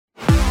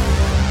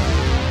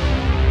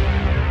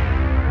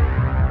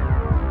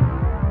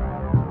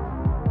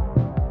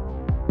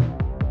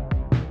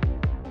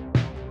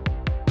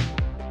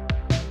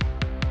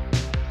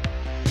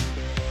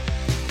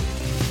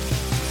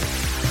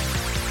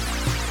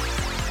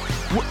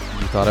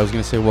You thought I was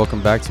going to say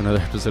welcome back to another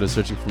episode of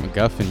Searching for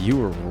MacGuffin. You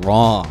were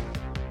wrong.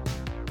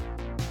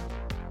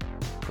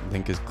 The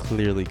link is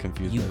clearly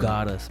confused. You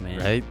got us, man.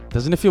 Right?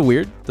 Doesn't it feel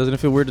weird? Doesn't it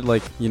feel weird to,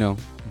 like, you know,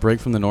 break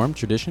from the norm,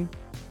 tradition?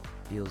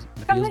 Feels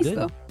nice, good.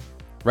 though.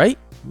 Right?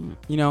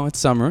 You know, it's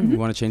summer. Mm-hmm. We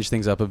want to change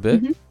things up a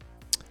bit.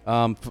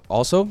 Mm-hmm.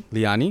 Also,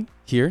 Liani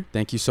here.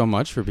 Thank you so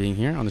much for being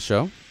here on the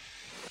show.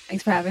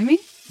 Thanks for having me.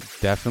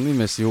 Definitely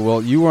miss you.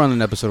 Well, you were on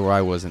an episode where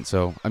I wasn't.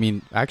 So, I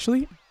mean,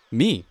 actually,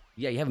 me.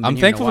 Yeah, you haven't been I'm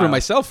here in a thankful to while.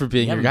 myself for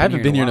being You here. I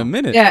haven't been here in a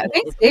minute. Yeah,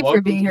 thanks Dave for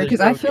Welcome being to here the because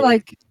I show, feel Dave.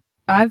 like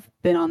I've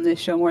been on this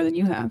show more than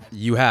you have.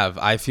 You have.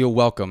 I feel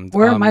welcomed.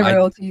 Where are my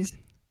royalties?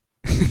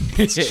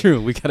 It's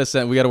true. We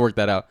gotta work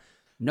that out.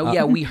 No,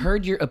 yeah, we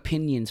heard your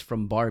opinions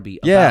from Barbie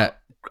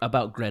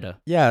about Greta.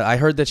 Yeah, I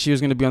heard that she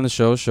was going to be on the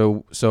show,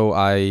 so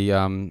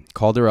I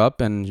called her up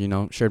and, you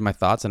know, shared my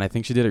thoughts, and I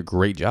think she did a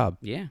great job.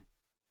 Yeah.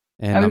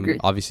 And I would I'm agree.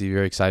 obviously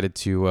very excited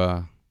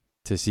to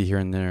see her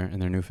in their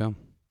new film.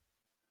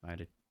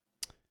 Excited.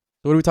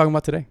 So what are we talking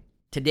about today?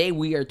 Today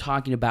we are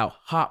talking about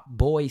Hot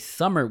Boy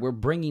Summer. We're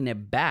bringing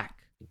it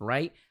back,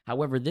 right?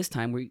 However, this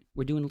time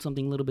we're doing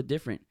something a little bit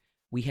different.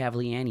 We have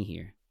Leanne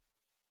here.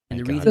 And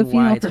Thank the God. reason The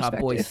female why it's Hot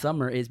Boy perspective.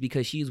 Summer is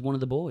because she's one of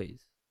the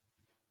boys.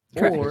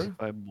 Correct.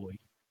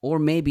 Or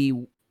maybe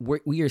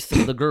we are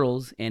still the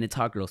girls and it's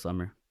Hot Girl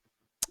Summer.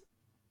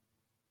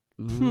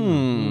 I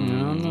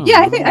don't know.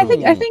 Yeah,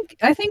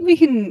 I think we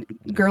can.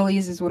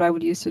 Girlies is what I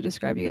would use to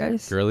describe you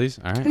guys. Girlies?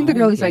 All I right. think the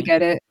girlies, I Okay.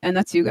 get it, and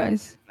that's you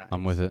guys.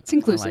 I'm with it. It's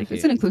inclusive. like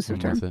It's it. an inclusive I'm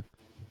term. with it.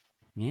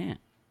 Yeah.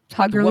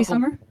 Hot girly Welcome-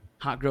 summer.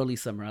 Hot girly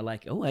summer. I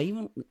like it. Oh, I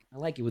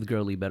like it with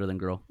girly better than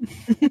girl.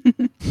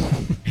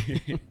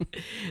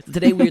 So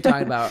today we are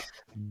talking about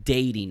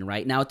dating,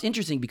 right? Now it's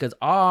interesting because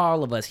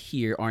all of us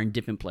here are in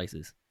different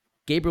places.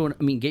 Gabe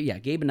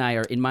and I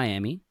are in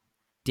Miami.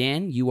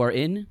 Dan, you are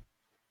in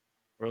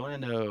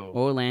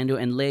Orlando,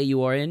 and Lay,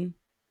 you are in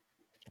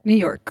New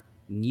York.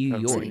 New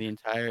York. Covering the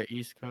entire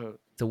East Coast.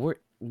 So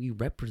we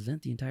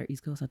represent the entire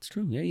East Coast. That's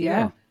true. There you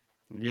Yeah. go.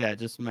 Yeah,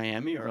 just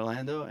Miami,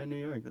 Orlando, and New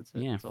York. That's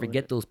it. Yeah. That's all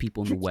Forget it those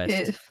people in the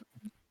West.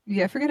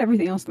 Yeah, forget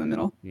everything else in the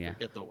middle. Yeah. is.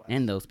 Forget the West.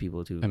 And those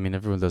people too. I mean,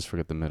 everyone does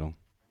forget the middle.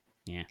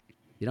 Yeah.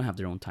 They don't have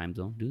their own time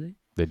zone, do they?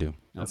 They do.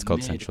 No. That's called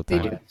Mid- Central They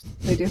Time. do.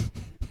 They do.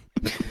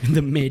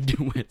 The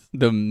Midwest.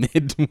 The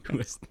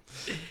Midwest.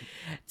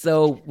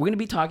 So we're going to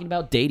be talking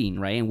about dating,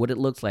 right? And what it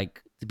looks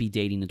like to be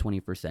dating in the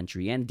 21st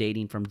century and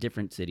dating from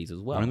different cities as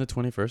well. We're in the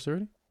 21st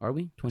already? Are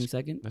we?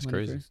 22nd? That's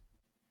crazy. 21st?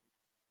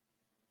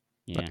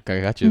 Yeah. I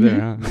got you there,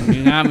 huh?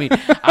 I mean,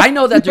 I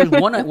know that there's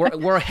one,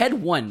 we're ahead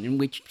one, in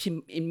which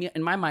in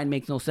my mind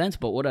makes no sense,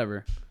 but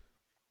whatever.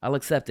 I'll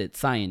accept it.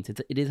 Science.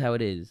 It is how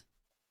it is.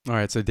 All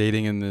right, so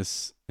dating in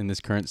this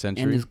current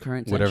century, In this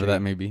current whatever century.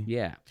 that may be.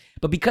 Yeah.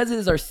 But because it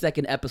is our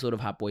second episode of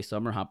Hot Boy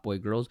Summer, Hot Boy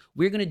Girls,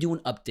 we're going to do an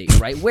update,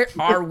 right? Where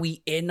are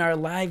we in our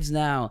lives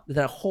now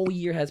that a whole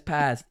year has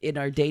passed in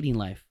our dating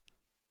life?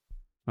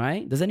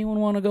 Right? Does anyone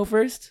want to go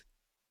first?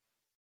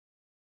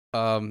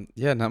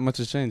 Yeah, not much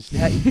has changed.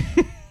 Yeah.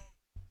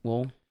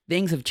 Well,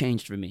 things have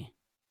changed for me.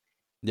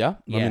 Yeah?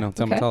 Let Yeah. me know.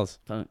 Okay. Tell us.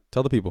 So,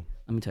 Tell the people.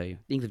 let me tell you,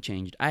 things have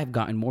changed. I have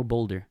gotten more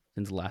bolder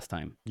since the last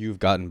time. You've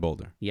gotten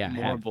bolder. Yeah, I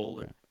More have.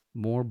 bolder.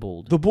 More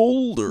bold. The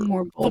boulder.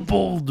 More The bold.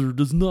 boulder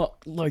does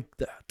not like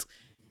that.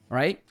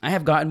 Right? I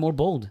have gotten more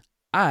bold.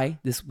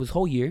 This was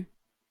whole year,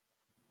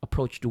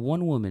 approached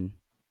one woman,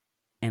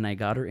 and I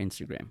got her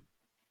Instagram.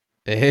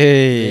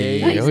 Hey,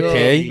 Nice.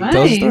 okay. Nice.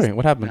 Tell the story.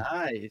 What happened?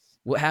 Nice.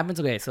 What happens?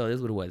 Okay, so this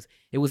is what it was.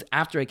 It was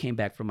after I came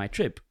back from my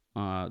trip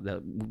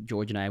that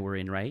George and I were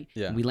in, right?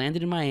 Yeah. We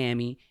landed in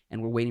Miami,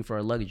 and we're waiting for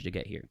our luggage to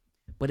get here.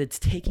 But it's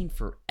taking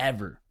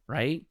forever,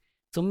 right?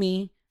 So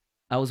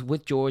I was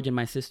with George and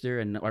my sister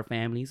and our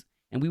families,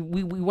 and we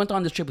went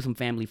on this trip with some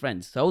family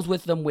friends. So I was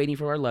with them waiting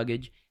for our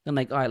luggage. I'm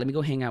like, all right, let me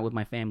go hang out with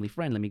my family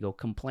friend. Let me go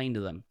complain to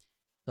them.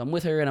 So I'm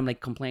with her, and I'm like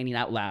complaining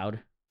out loud,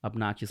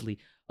 obnoxiously.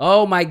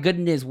 Oh my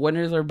goodness, when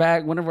is our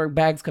bag? One of our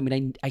bags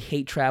coming? I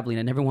hate traveling.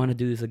 I never want to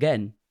do this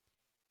again.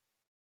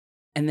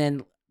 And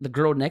then the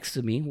girl next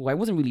to me, who I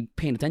wasn't really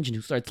paying attention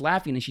to, starts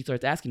laughing, and she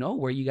starts asking, "Oh,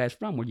 where are you guys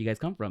from? Where do you guys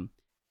come from?"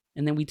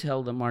 And then we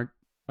tell them our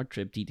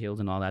trip details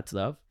and all that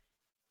stuff.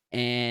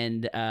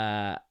 And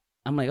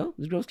I'm like, "Oh,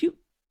 this girl's cute,"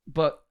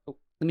 but let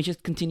me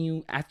just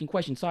continue asking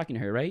questions, talking to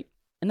her, right?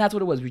 And that's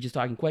what it was. We were just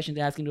talking questions,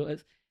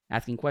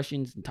 asking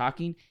questions, and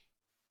talking.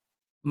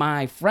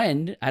 My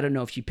friend, I don't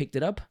know if she picked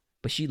it up,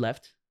 but she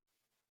left.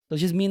 So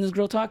it's just me and this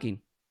girl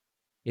talking.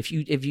 If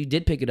you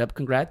did pick it up,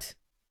 congrats.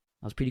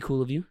 That was pretty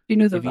cool of you. You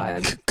knew the If you-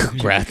 vibe.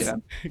 Congrats.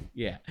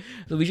 Yeah.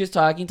 So we just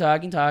talking.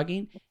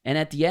 And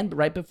at the end,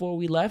 right before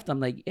we left, I'm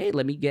like, hey,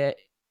 let me get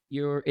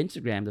your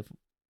Instagram.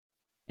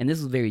 And this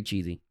was very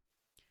cheesy.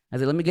 I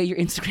said, let me get your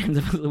Instagram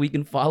so we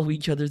can follow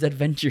each other's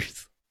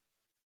adventures.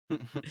 And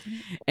That's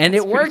it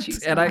pretty worked.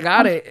 cheesy. And I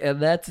got it. And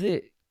that's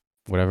it.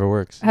 Whatever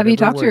works. Have you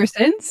Whatever talked to her works.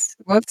 since?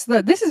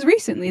 This is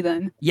recently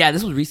then. Yeah,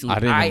 this was recently. I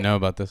didn't even know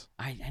about this.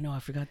 I know. I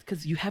forgot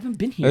because you haven't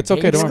been here. It's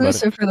okay, Dave. don't worry about it.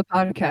 Exclusive for the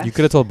podcast. You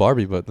could have told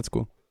Barbie, but that's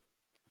cool.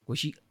 Was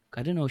she?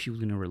 I didn't know if she was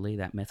going to relay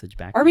that message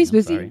back. to Barbie's me.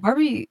 I'm busy. sorry.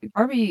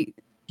 Barbie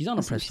She's on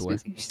a press tour.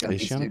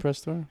 Is she on the press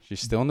tour?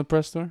 She's still on the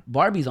press tour?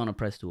 Barbie's on a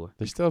press tour.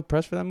 They still have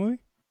press for that movie?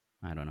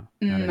 I don't know.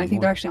 I think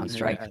anymore. they're actually on Yeah,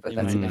 strike, I but think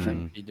that's a they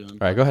different. might be doing All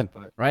right, go ahead.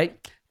 but-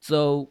 Right?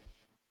 So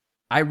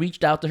I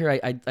reached out to her.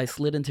 I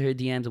slid into her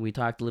DMs and we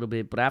talked a little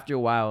bit. But after a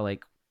while,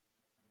 like,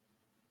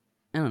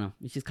 I don't know.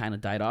 It just kind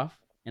of died off.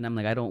 And I'm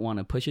like, I don't want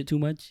to push it too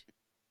much.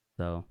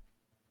 So.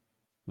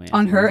 man,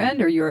 On so her I'm-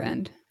 end or your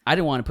end? I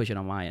didn't want to push it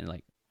on my end.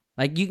 Like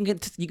you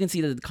can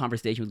see that the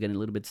conversation was getting a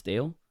little bit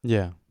stale.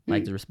 Yeah.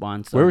 Like the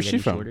response. Where was started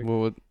she from? getting shorter.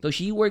 What, So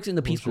she works in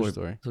the what Peace was her Corps.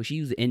 story? So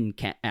she's in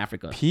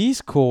Africa.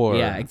 Peace Corps.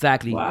 Yeah,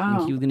 exactly.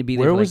 Wow. She was gonna be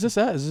there. Where for, was like, this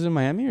at? Is this in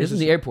Miami? Or This was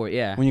the airport.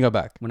 Yeah. when you got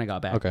back? When I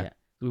got back. Okay. Yeah.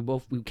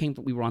 So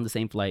we were on the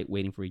same flight,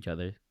 waiting for each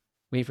other,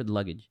 waiting for the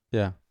luggage.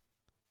 Yeah.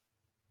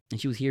 And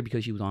she was here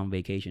because she was on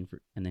vacation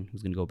and then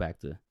was gonna go back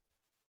to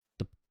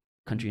the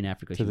country in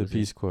Africa. To she the was in.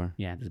 Peace Corps.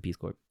 Yeah, to the Peace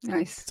Corps.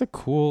 Nice. That's a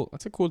cool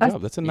That's-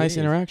 job. That's a it nice is.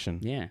 interaction.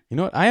 Yeah. You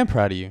know what? I am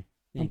proud of you.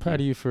 I'm Thank proud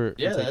of you for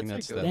Yeah, taking that's that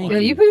a step. good Thank one. Yeah,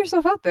 you put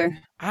yourself out there.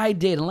 I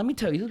did, and let me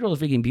tell you, this girl was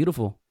freaking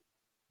beautiful.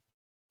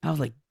 I was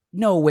like,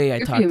 no way I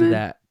Good for talked you, to man.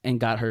 that and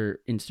got her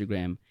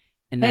Instagram.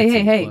 And Hey, that's hey,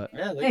 it. hey. But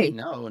Yeah, Hey,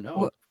 no,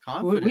 what-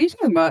 confidence. What are you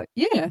talking about?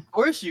 Yeah. Of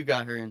course you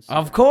got her in.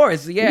 of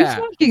course, What are yeah.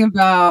 you talking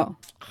about?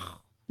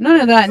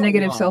 None of that Come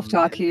negative on,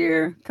 self-talk man.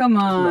 here. Come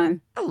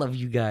on. I love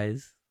you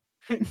guys.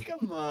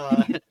 Come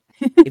on.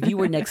 If you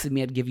were next to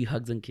me, I'd give you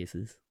hugs and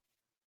kisses.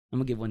 I'm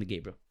gonna give one to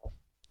Gabriel.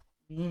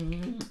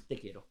 Te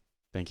quiero.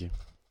 Thank you.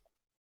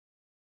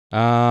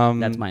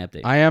 That's my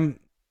update. I am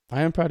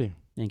proud of you.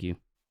 Thank you.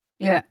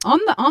 Yeah.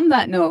 On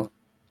that note,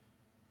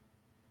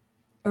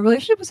 a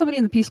relationship with somebody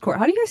in the Peace Corps.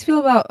 How do you guys feel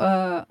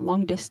about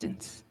long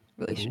distance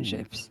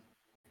relationships?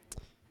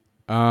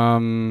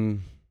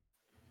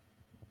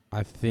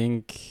 I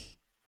think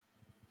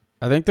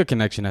the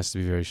connection has to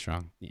be very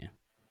strong. Yeah.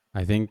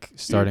 I think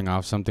starting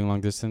off something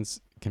long distance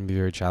can be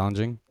very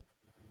challenging,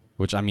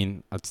 which I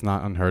mean, it's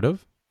not unheard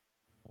of,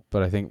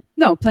 but I think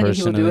No, plenty of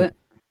people do personally- it.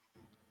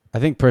 I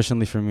think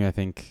personally for me, I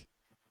think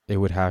it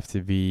would have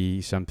to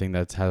be something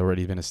that's had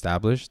already been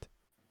established,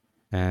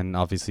 and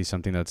obviously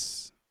something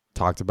that's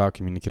talked about,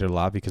 communicated a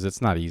lot, because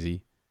it's not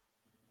easy.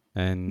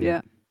 And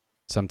Yeah.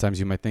 sometimes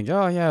you might think,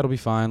 oh yeah, it'll be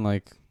fine.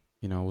 Like,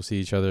 you know, we'll see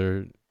each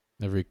other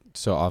every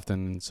so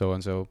often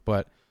and so.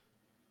 But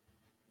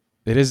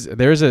there is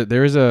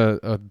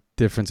a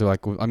difference of,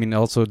 like, I mean, it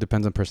also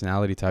depends on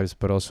personality types,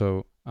 but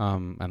also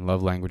and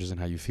love languages and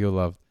how you feel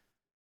loved.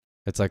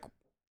 It's like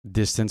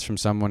distance from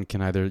someone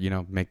can either, you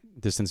know, makes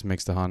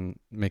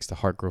the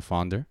heart grow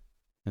fonder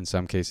in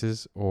some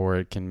cases, or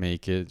it can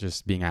make it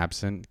just being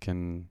absent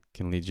can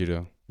lead you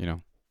to, you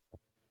know,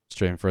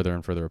 straying further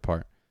and further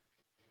apart.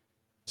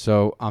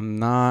 So I'm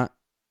not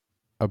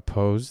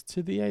opposed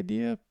to the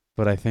idea,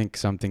 but I think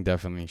something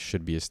definitely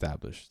should be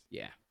established,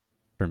 Yeah.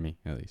 for me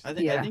at least. I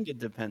think Yeah. it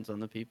depends on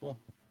the people.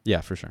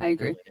 Yeah, for sure. I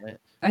agree. Yeah.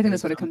 I think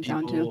that's Some what it comes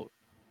down to. people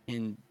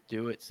can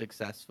do it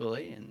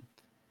successfully, and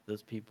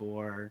those people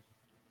are.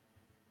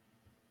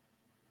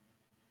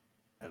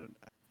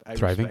 I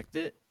Thriving? respect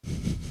it.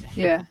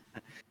 Yeah.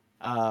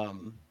 I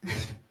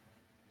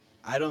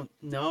don't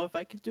know if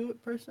I could do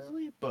it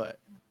personally, but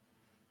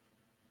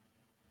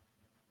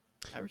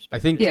I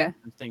respect. think- it. Yeah.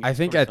 I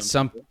think for at some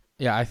some people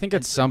Yeah, I think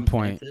and at some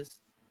point, circumstances.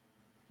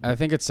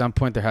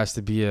 there has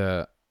to be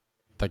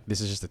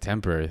this is just a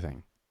temporary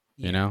thing,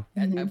 you know?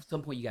 Mhm. At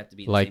some point, you got to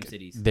be in Like the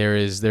same cities.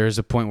 there is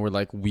a point where,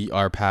 like,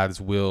 our paths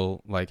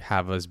will, like,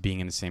 have us being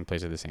in the same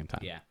place at the same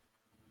time. Yeah.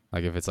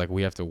 Like if it's like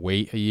we have to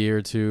wait a year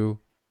or two,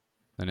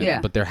 then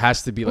Yeah. but there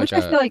has to be like Which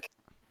I feel like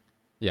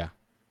yeah.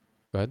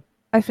 Go ahead.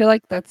 I feel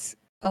like that's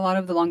a lot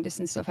of the long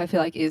distance stuff. I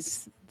feel like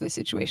is the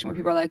situation where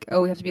people are like,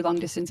 "Oh, we have to be long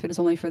distance, but it's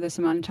only for this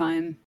amount of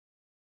time."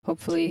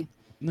 Hopefully,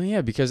 No,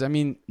 yeah, because I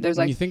mean, There's,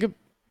 when like- you think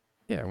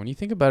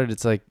about it,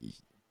 it's like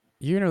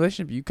you're in a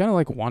relationship. You kind of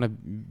like want to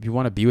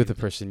be with the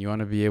person. You want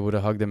to be able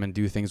to hug them and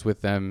do things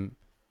with them,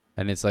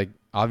 and it's like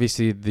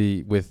obviously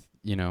with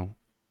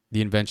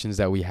the inventions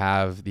that we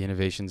have, the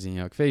innovations,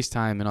 like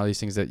FaceTime and all these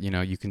things that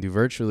you can do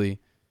virtually,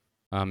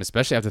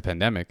 especially after the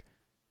pandemic.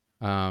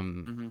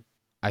 Mhm.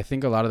 I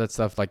think a lot of that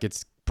stuff, like,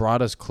 it's brought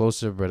us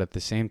closer, but at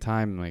the same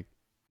time, like,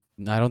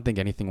 I don't think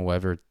anything will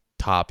ever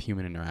top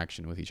human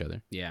interaction with each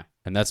other. Yeah.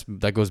 And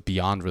that goes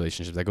beyond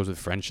relationships. That goes with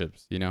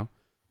friendships,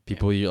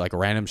 people, you like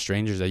random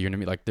strangers that you're gonna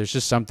meet. Like, there's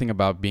just something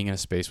about being in a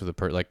space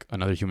with like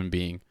another human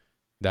being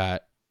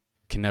that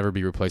can never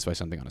be replaced by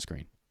something on a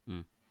screen.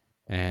 Mm.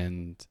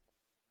 And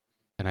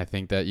I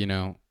think that,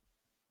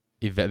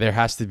 if there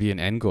has to be an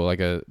end goal, like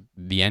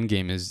the end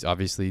game is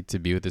obviously to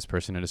be with this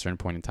person at a certain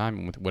point in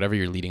time with whatever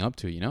you're leading up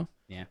to, Yeah.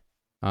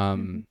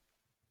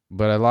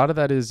 But a lot of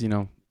that is,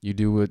 you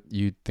do what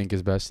you think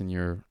is best in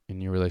your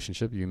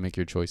relationship. You make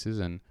your choices,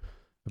 and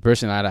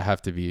personally,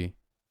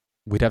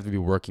 we'd have to be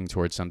working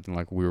towards something.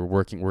 Like,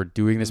 we're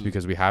doing this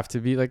because we have to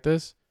be like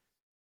this,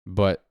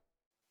 but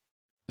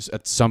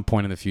at some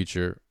point in the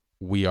future,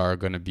 we are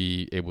going to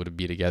be able to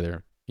be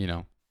together,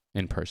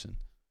 in person.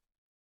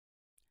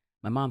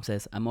 My mom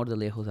says, amor de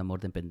lejos, amor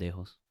de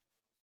pendejos.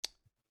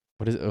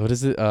 What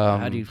is it?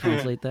 How do you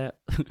translate that?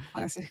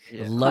 classic.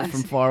 Yeah. Love from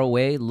Classic. far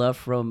away, love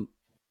from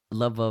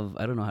love of,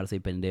 I don't know how to say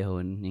pendejo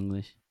in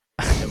English.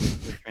 That was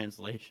the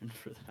translation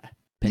for that.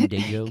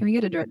 Pendejo. Can we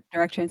get a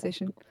direct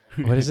translation?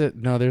 What is it?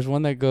 No, there's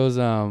one that goes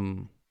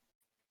Dumb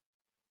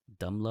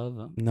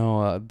love.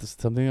 no,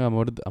 something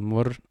amor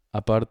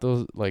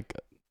aparto, like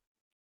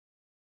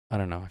I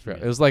don't know. I forgot.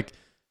 Yeah. It was like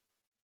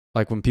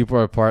when people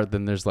are apart,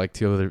 then there's like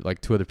two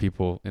other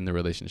people in the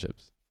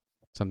relationships.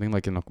 Something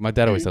like my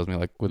dad always tells me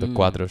like with a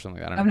cuatro or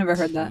something. I don't I've know. never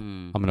heard that.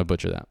 Mm, I'm gonna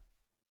butcher that.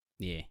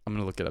 yeah. I'm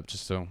gonna look it up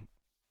just so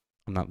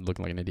I'm not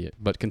looking like an idiot.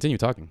 But continue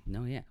talking.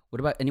 No, yeah. What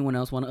about anyone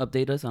else want to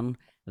update us on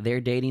their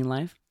dating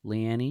life?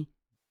 Leanne,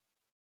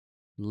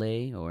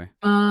 Lay, or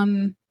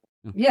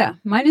Yeah,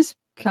 mine is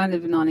kind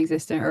of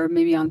non-existent, or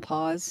maybe on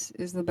pause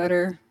is the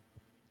better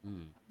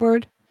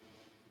word.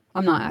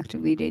 I'm not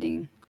actively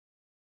dating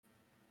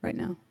right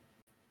now.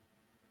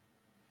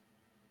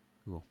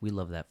 cool. We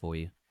love that for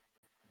you.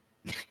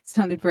 It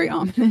sounded very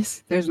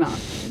ominous. There's not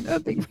a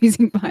big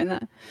reason behind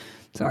that.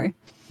 Sorry.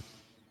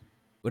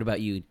 What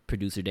about you,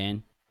 producer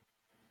Dan?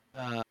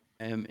 I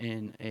am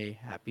in a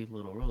happy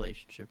little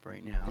relationship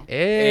right now.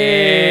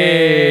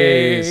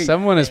 Hey,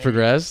 someone has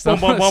progressed.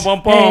 Someone got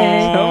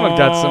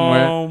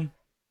somewhere.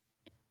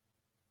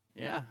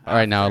 Yeah. All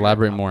right, now after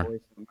elaborate Hot more. Boy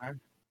Summer-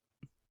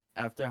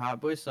 After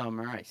Hot Boy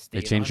Summer, I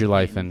stayed. They changed on your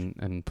life Hinge.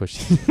 and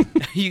pushed.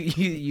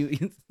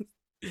 you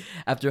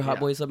after Hot Yeah,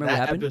 Boy Summer, that what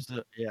happened?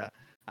 episode- yeah,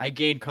 I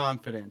gained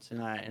confidence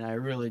and I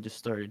really just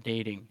started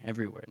dating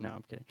everywhere. No,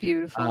 I'm kidding.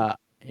 Beautiful.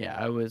 Yeah,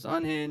 I was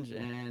on Hinge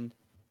and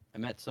I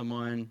met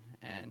someone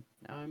and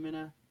now I'm in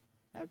a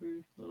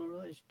happy little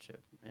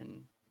relationship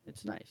and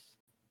it's nice.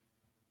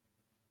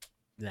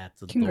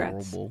 That's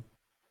Congrats. adorable.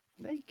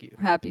 Thank you.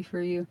 We're happy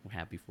for you. We're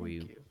happy for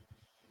Thank you. you.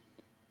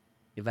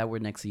 If I were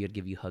next to you, I'd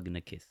give you a hug and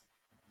a kiss.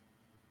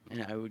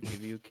 And I would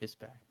give you a kiss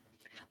back.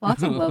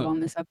 Lots of love on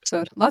this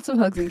episode. Lots of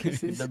hugs and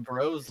kisses. The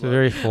bros. It's a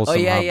very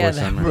wholesome hot boy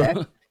summer.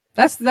 bro.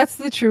 That's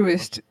the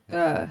truest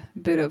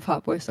bit of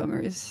Hot Boy Summer.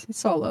 Is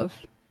it's all love.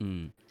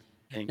 Mm.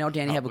 think Now,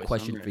 Danny, I have a Hot Boy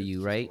question Summer for you,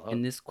 is right? love.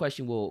 And this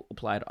question will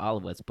apply to all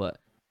of us. But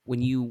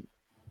when you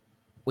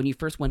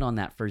first went on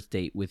that first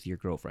date with your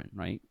girlfriend,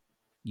 right?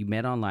 You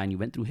met online. You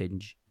went through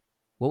Hinge.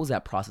 What was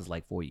that process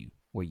like for you?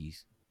 Were you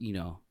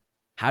know,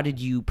 how did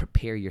you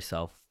prepare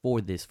yourself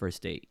for this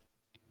first date?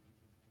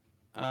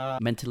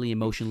 Mentally,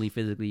 emotionally,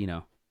 physically, you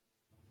know.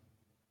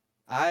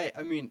 I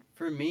mean,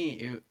 for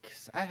me,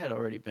 cause I had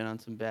already been on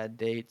some bad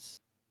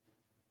dates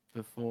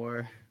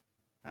before.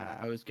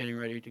 I was getting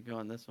ready to go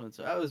on this one,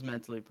 so I was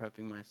mentally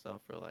prepping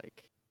myself for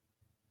like,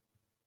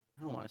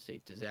 I don't want to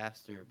say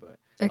disaster, but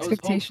I was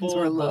Expectations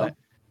were hopeful, low. but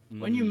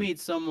when you meet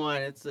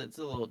someone, it's a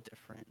little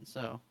different.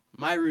 So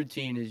my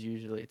routine is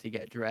usually to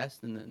get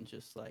dressed and then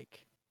just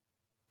like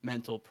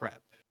mental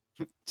prep,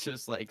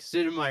 just like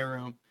sit in my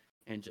room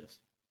and just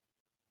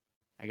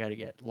I gotta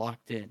get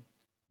locked in.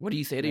 What do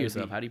you say to Maybe.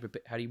 yourself? How do you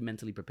prepare? How do you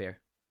mentally prepare?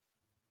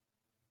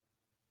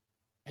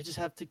 I just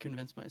have to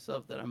convince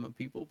myself that I'm a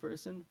people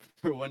person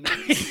for one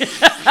night.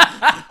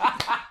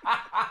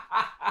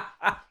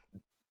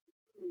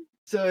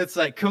 So it's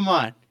like, come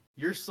on,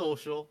 you're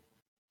social,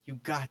 you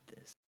got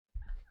this,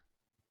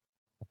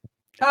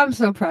 I'm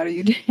so proud of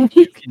you, you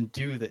Danny. can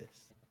do this.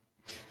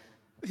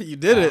 You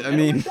did it. I And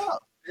mean, worked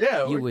out.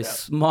 Yeah, it You worked was out.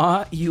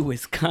 smart. You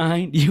was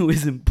kind. You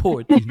was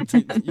important.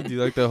 you do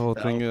like the whole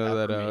thing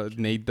that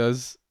Self-affirmation. Nate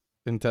does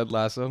in Ted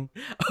Lasso.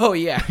 Oh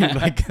yeah. He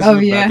like goes Oh, to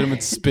the yeah. bathroom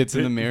and spits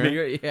in the mirror,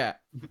 Yeah.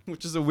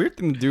 which is a weird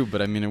thing to do,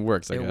 but I mean it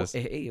works. I guess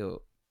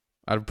Yo.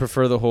 I'd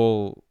prefer the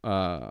whole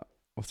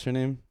what's her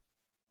name?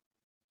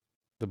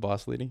 The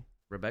boss lady,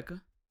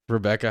 Rebecca.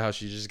 Rebecca. How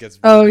she just gets.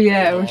 Oh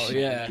yeah, Oh,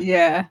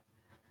 yeah.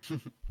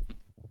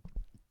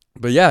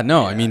 But yeah,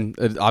 no, I Yeah. mean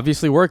it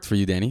obviously worked for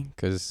you, Danny,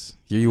 because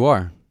here you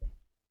are.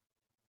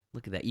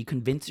 Look at that. You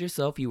convinced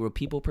yourself you were a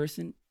people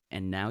person,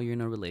 and now you're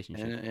in a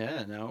relationship. And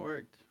yeah, now it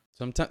worked.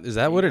 Sometimes is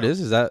that what it is?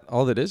 Is that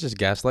all it is? Just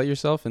gaslight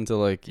yourself into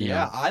like you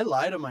Yeah, know I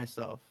lie to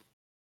myself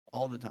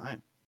all the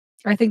time.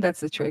 I think that's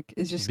the trick.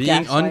 Is just being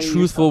gaslighting untruthful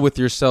yourself. with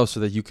yourself so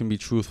that you can be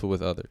truthful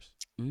with others.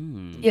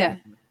 Mm. Yeah.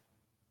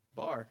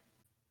 Bar.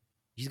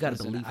 You just got to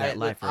Listen, believe that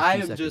lie look, for a I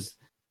few am seconds. just.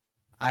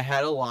 I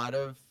had a lot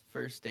of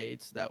first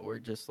dates that were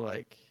just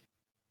like.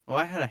 Well,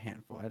 I had a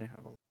handful. I didn't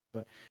have a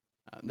lot,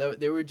 but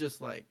they were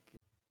just like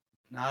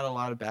not a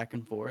lot of back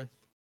and forth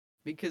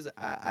because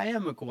I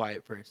am a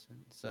quiet person.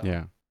 So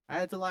Yeah. I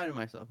had to lie to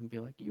myself and be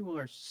like, "You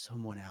are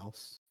someone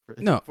else for,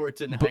 No, for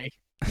tonight."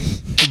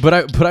 but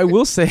I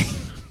will say,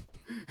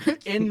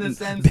 In the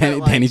sense Danny, that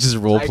like, Danny's just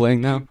role I playing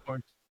could now. be more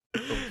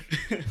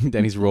social.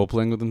 Danny's role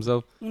playing with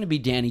himself. I'm gonna be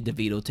Danny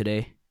DeVito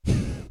today.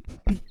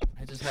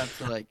 I just have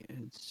to like.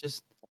 It's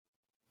just.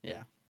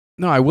 Yeah.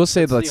 No, I will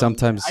say That's that the only way.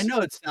 sometimes. I know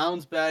it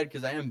sounds bad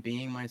because I am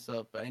being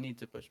myself, but I need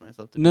to push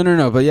myself to. No, be no, no.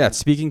 myself. But yeah,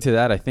 speaking to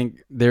that, I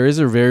think there is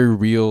a very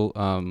real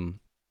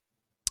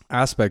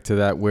aspect to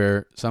that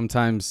where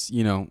sometimes,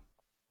 you know,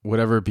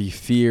 whatever it be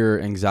fear,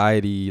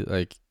 anxiety,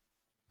 like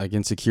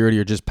insecurity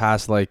or just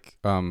past like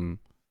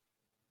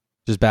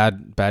just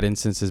bad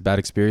instances, bad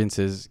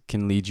experiences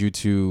can lead you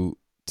to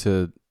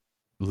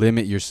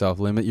limit yourself,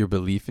 limit your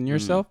belief in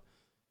yourself.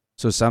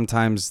 So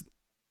sometimes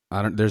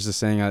I don't. There's a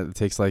saying it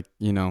takes like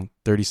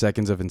 30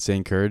 seconds of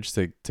insane courage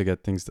to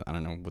get things. I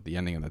don't know what the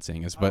ending of that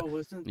saying is, but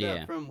wasn't Yeah.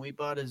 that from We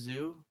Bought a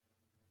Zoo?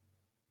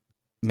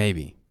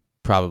 maybe,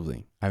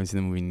 probably. I haven't seen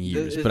the movie in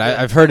years, Is but that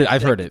I've heard it. 10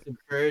 I've heard it. seconds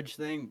of courage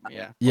thing.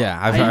 Yeah. Yeah,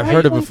 I've I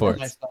heard it feel like before.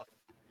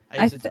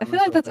 I feel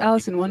like that's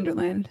Alice in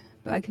Wonderland,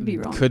 but I could be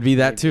wrong. Could be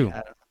that too.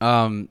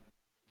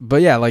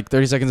 But yeah, like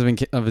 30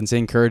 seconds of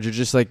insane courage, or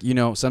just like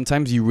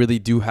sometimes you really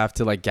do have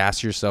to like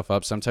gas yourself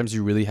up. Sometimes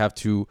you really have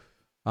to,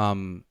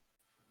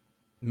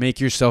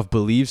 make yourself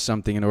believe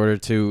something in order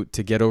to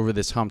get over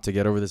this hump, to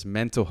get over this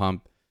mental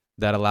hump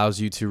that allows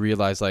you to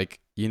realize,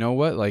 like, you know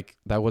what, like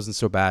that wasn't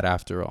so bad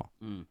after all.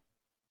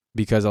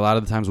 Because a lot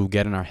of the times we'll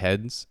get in our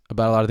heads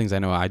about a lot of things. I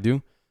know I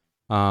do,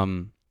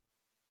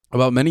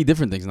 about many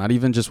different things, not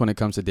even just when it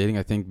comes to dating.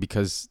 I think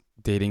because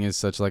dating is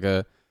such like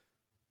it's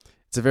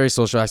a very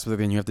social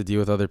aspect, and you have to deal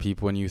with other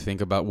people, and you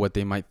think about what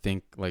they might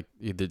think, like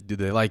either do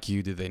they like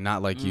you, do they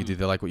not like you, do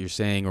they like what you're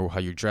saying or how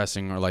you're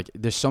dressing, or like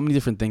there's so many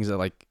different things that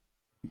like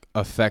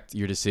affect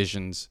your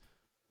decisions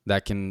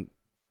that can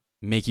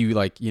make you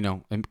like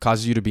and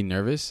causes you to be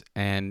nervous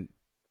and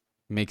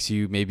makes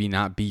you maybe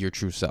not be your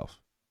true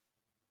self.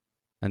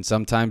 And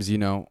sometimes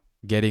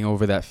getting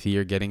over that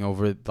fear, getting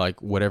over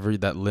like whatever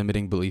that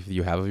limiting belief that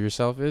you have of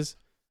yourself is,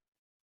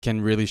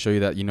 can really show you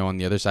that on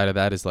the other side of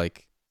that is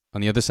like, on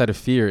the other side of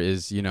fear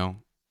is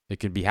it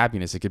could be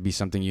happiness, it could be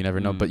something you never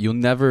know, but you'll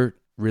never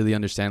really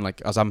understand.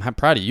 Like, as I'm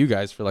proud of you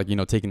guys for like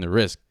taking the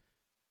risk,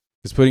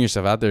 because putting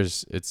yourself out there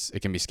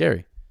it can be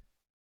scary.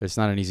 It's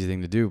not an easy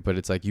thing to do, but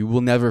it's like you will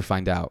never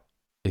find out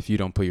if you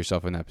don't put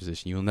yourself in that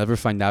position. You'll never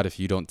find out if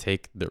you don't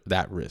take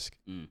that risk.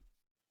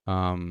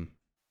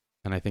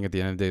 And I think at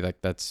the end of the day,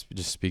 like that's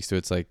just speaks to,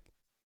 it's like,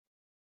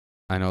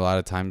 I know a lot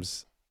of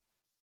times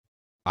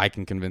I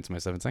can convince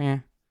myself, it's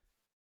like,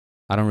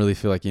 I don't really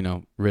feel like,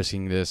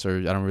 risking this, or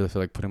I don't really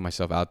feel like putting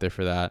myself out there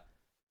for that.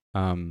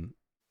 And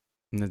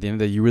at the end of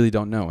the day, you really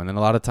don't know. And then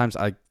a lot of times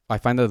I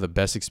find that the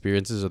best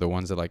experiences are the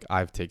ones that like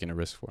I've taken a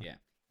risk for. Yeah.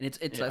 And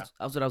that's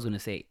what I was going to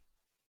say.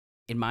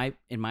 In my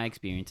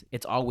experience,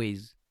 it's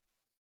always,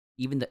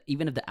 even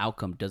if the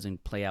outcome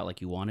doesn't play out like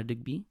you wanted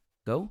to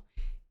go,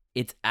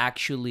 it's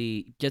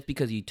actually, just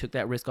because you took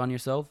that risk on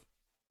yourself,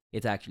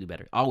 it's actually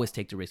better. Always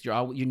take the risk.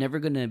 You're never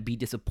going to be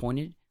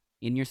disappointed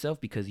in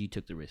yourself because you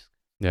took the risk.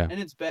 Yeah. And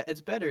it's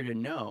better to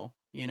know,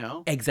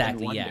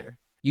 Exactly, yeah.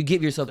 You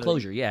give yourself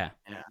closure, yeah.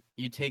 Yeah.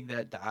 You take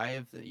that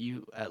dive that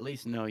you at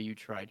least know you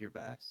tried your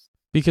best.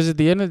 Because at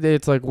the end of the day,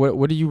 it's like,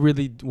 what do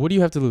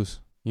you have to lose?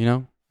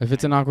 If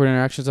it's an awkward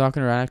interaction, it's an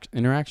awkward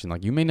interaction.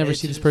 Like, you may never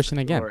see this person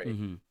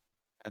again.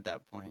 At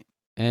that point.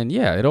 And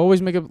yeah, it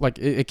always make up, like,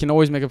 it can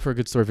always make up for a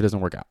good story if it doesn't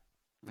work out.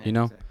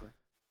 Yeah, exactly.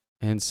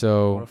 And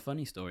so. Or a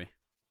funny story.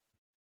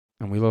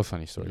 And we love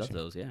funny stories. We love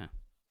those, yeah.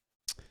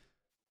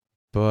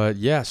 But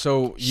yeah,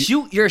 so.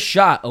 Shoot your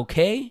shot,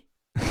 okay?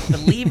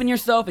 Believe in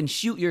yourself and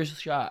shoot your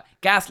shot.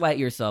 Gaslight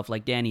yourself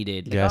like Danny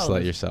did. Like,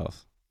 gaslight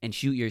yourself. And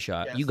shoot your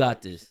shot. You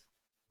got this.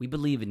 We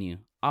believe in you.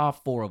 All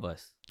four of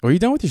us. Are you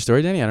done with your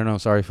story, Danny? I don't know.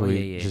 Sorry if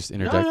we just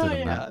interjected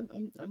on that.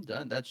 I'm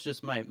done. That's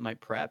just my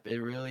prep.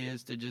 It really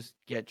is to just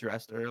get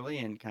dressed early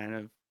and kind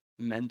of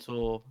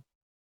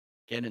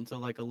get into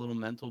like a little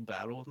mental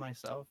battle with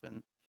myself,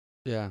 and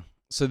yeah.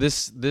 So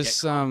this get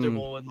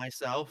comfortable with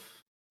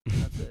myself.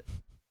 That's it.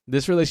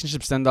 This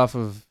relationship stemmed off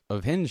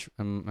of Hinge.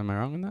 Am I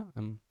wrong in that?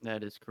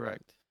 That is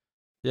correct.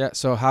 Yeah.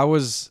 So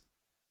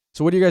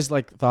what are you guys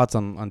like thoughts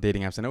on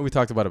dating apps? I know we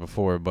talked about it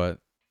before, but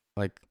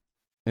like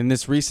in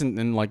this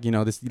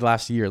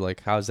last year,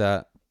 like how's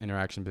that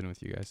interaction been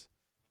with you guys?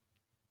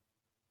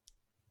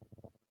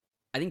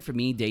 I think for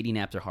me, dating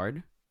apps are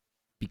hard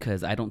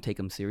because I don't take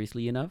them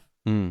seriously enough,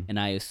 and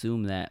I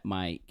assume that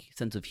my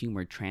sense of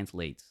humor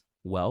translates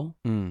well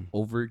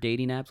over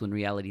dating apps, when in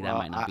reality that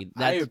might not be.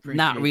 That's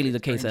not really the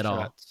case at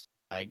all.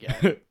 I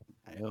get it.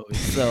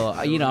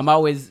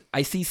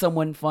 I see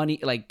someone funny,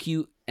 like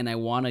cute, and I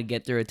want to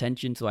get their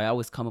attention, so I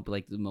always come up with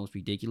like the most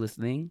ridiculous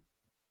thing,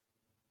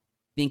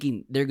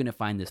 thinking they're gonna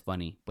find this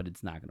funny, but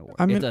it's not gonna work.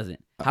 It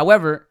doesn't.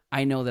 However,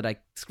 I know that I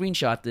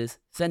screenshot this,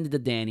 send it to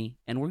Danny,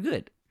 and we're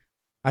good.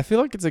 I feel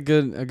like it's a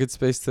good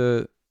space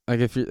to, like,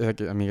 if you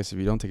like, I guess if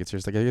you don't take it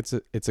seriously, like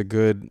it's a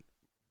good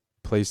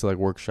place to like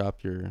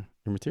workshop your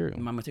material.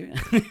 My material.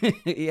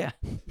 Yeah.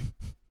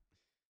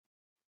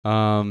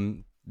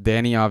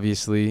 Danny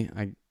obviously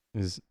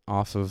is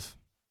off of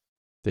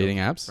dating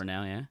apps for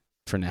now. Yeah.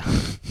 For now.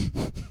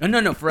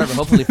 No, forever.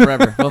 Hopefully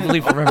forever.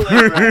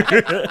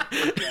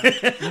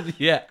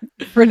 Yeah.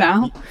 For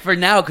now. For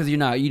now, because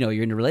you're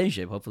in a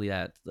relationship. Hopefully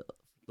that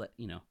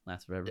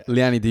lasts forever. Yeah.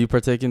 Liani, do you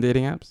partake in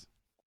dating apps?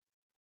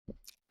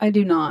 I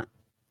do not.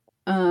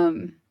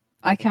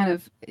 I kind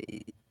of,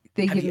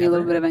 they give me a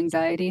little bit of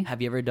anxiety.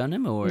 Have you ever done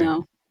them or?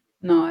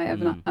 No, I have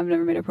not. I've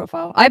never made a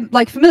profile. I'm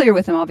like familiar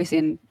with them, obviously,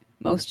 and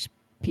most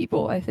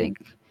people, I think.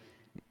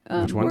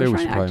 Which one day we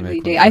should probably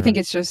make one. I think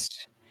it's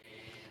just,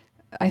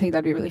 I think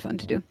that'd be really fun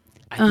to do.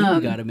 I think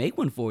we gotta make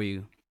one for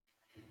you.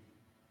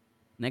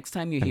 Next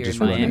time you're here in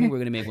Miami, we're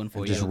gonna make one for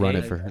you. Just run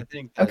it for her.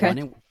 Okay.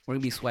 We're gonna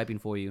be swiping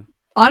for you.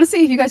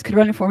 Honestly, if you guys could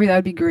run it for me, that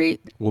would be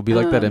great. We'll be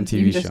like that You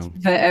MTV can just show.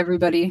 vet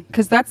everybody,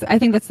 because I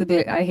think that's the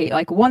bit I hate.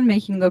 Like one,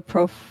 making the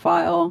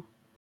profile.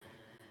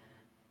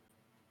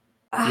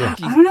 Yeah.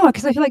 I don't know,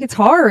 because I feel like it's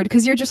hard,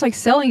 because you're just like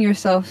selling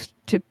yourself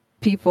to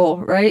people,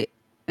 right?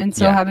 And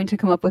so Yeah. having to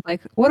come up with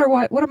like, what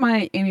are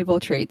my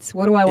amiable traits?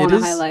 What do I It want to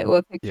is. highlight?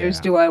 What pictures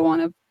Yeah. do I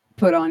want to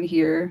put on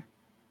here?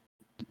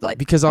 Like,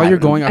 Because all I you're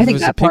don't know. going I off of think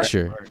is a that part.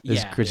 picture,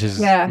 Yeah,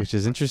 Yeah. which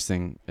is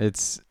interesting.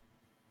 It's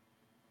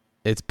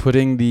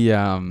putting the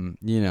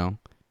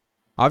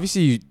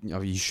obviously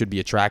you should be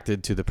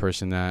attracted to the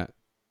person that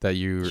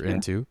you're Sure.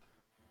 into,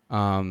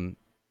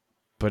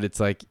 but it's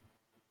like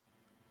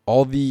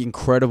all the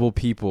incredible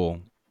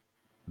people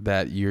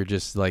that you're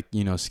just like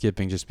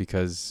skipping just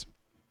because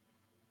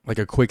like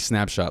a quick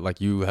snapshot,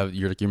 like you're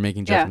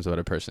making Yeah. judgments about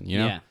a person,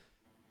 Yeah.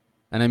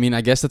 And I mean,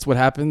 I guess that's what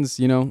happens,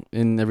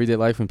 in everyday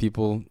life when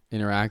people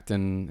interact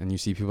and you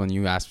see people and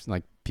you ask,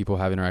 like, people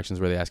have interactions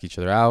where they ask each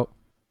other out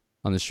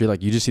on the street.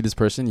 Like, you just see this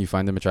person, you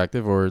find them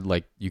attractive, or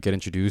like you get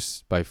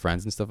introduced by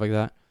friends and stuff like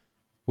that,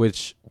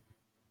 which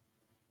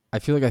I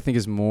feel like I think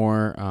is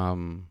more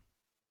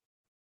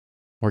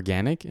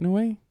organic in a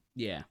way.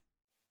 Yeah.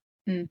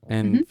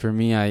 And for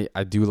me,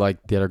 I do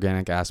like the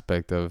organic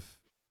aspect of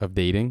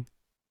dating,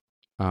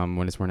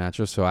 when it's more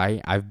natural. So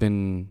I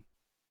haven't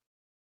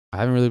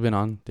really been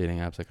on dating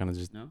apps. I kind of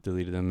just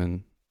deleted them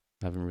and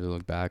haven't really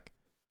looked back.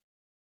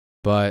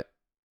 But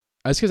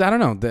it's because I don't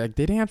know. The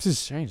dating apps is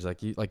strange.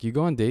 Like you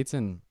go on dates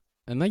and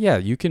like, yeah,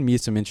 you can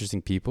meet some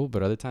interesting people,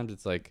 but other times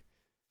it's like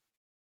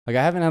I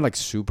haven't had like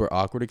super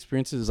awkward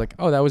experiences. It's like,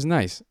 oh, that was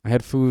nice. I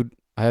had food.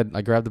 I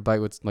grabbed a bite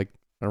with like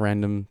a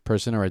random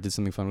person, or I did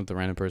something fun with a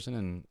random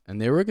person,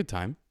 and they were a good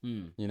time.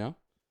 It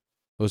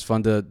was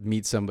fun to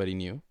meet somebody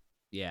new.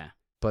 Yeah.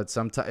 But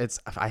sometimes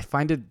I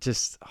find it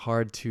just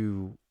hard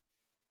to.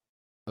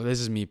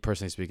 This is me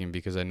personally speaking,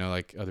 because I know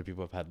like other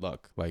people have had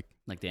luck, like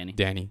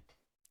Danny.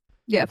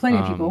 Yeah, plenty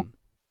of people.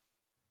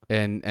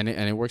 And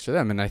it works for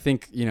them. And I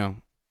think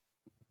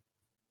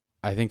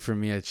I think for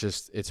me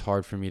it's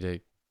hard for me to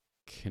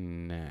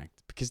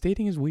connect because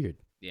dating is weird.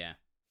 Yeah.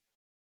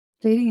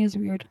 Dating is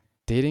weird.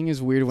 Dating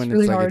is weird when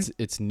really it's like hard.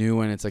 it's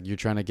new and it's like you're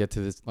trying to get to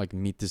this, like,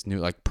 meet this new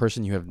like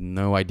person. You have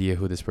no idea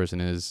who this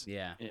person is.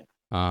 Yeah.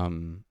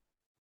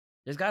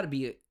 There's got to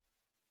be,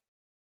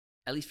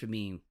 at least for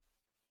me,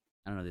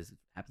 I don't know if this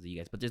happens to you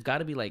guys, but there's got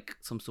to be like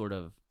some sort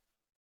of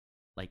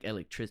like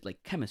electricity,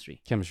 like chemistry.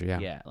 Yeah.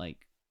 Yeah,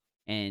 like,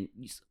 and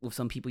with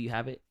some people you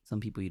have it, some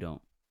people you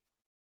don't.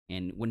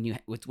 And when you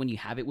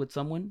have it with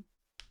someone,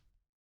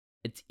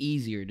 it's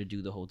easier to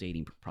do the whole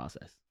dating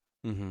process.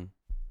 Mm-hmm.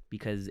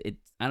 Because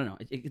I don't know,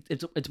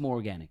 it's more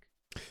organic.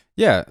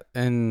 Yeah,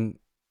 and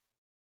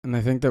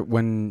I think that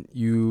when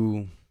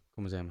you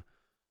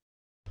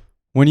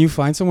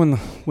find someone,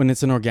 when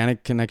it's an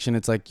organic connection,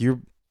 it's like you're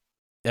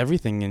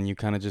everything, and you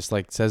kind of just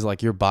like says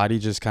like your body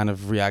just kind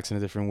of reacts in a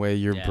different way.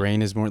 Your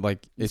brain is more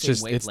like it's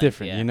just it's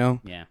different,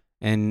 Yeah.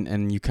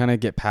 And you kind of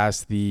get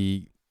past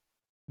the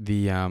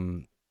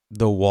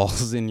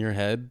walls in your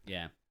head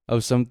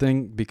of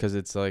something, because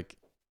it's like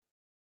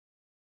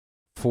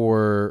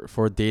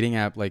for dating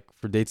app, like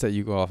for dates that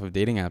you go off of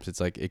dating apps, it's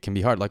like it can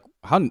be hard. Like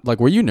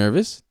were you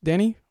nervous,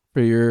 Danny,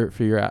 for your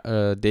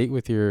date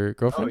with your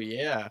girlfriend? Oh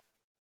yeah,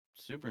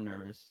 super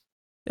nervous.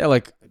 Yeah,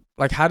 like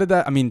how did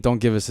that? I mean, don't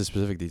give us the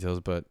specific details,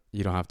 but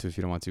you don't have to if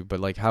you don't want to. But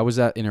like, how was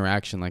that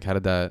interaction? Like,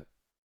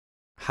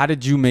 how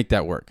did you make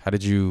that work? How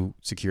did you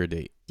secure a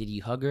date? Did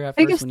you hug her at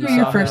I first guess when you through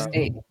saw your first her?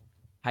 date.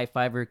 High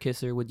five her,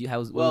 kiss her. What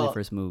was your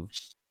first move?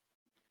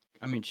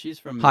 I mean, she's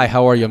from. Hi,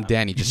 how are you? I'm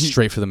Danny. Just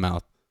straight for the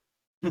mouth.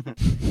 No,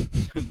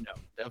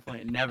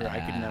 definitely never.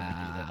 I could never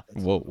do that.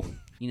 That's Whoa.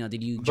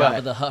 Did you drop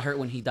of the hurt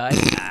when he died?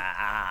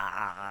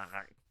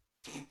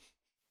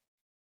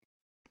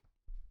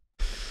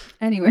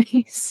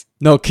 Anyways.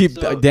 No,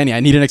 Danny, I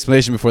need an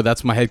explanation before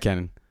that's my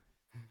headcanon.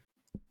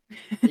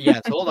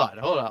 Yes, hold on.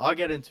 I'll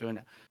get into it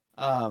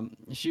now.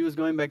 She was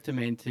going back to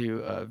Maine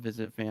to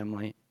visit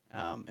family,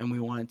 and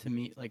we wanted to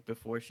meet like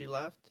before she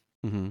left.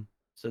 Mm-hmm.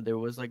 So there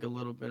was like a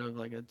little bit of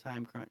like a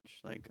time crunch,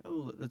 like,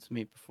 oh, let's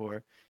meet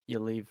before you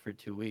leave for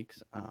 2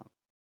 weeks.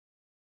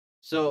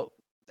 So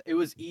it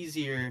was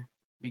easier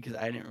because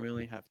I didn't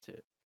really have to.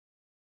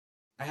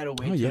 I had a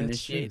way to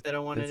initiate that I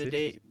wanted a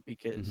date,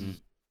 because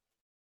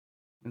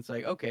it's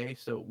like, okay,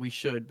 so we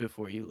should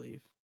before you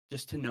leave,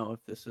 just to know if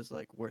this is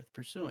like worth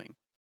pursuing.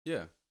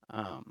 Yeah.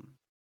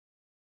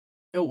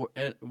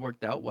 It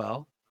worked out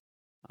well.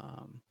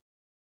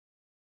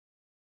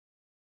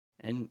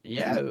 And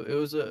yeah, it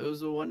was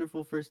a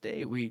wonderful first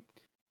day. We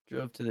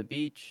drove to the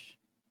beach,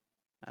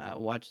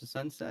 watched the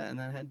sunset, and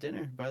then had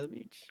dinner by the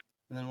beach.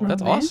 And then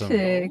That's awesome.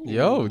 Romantic.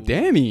 Yo,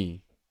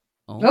 Danny.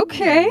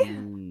 Okay.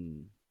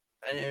 And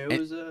it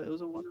was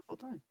a wonderful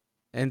time.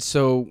 And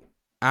so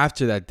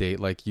after that date,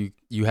 like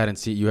you hadn't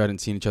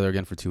seen each other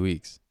again for 2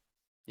 weeks.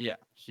 Yeah.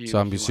 So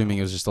I'm assuming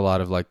it was just a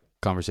lot of like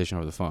conversation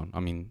over the phone.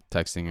 I mean,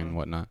 texting and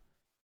whatnot.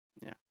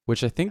 Yeah.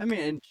 Which I think. I mean,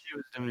 and she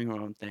was doing her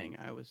own thing.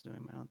 I was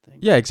doing my own thing.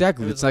 Yeah,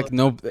 exactly. It It's like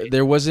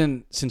there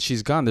wasn't, since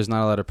she's gone, there's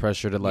not a lot of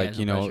pressure to like,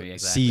 pressure,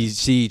 exactly.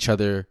 see each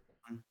other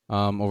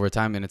over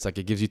time, and it's like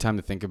it gives you time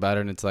to think about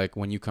it, and it's like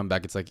when you come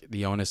back, it's like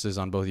the onus is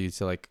on both of you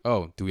to like,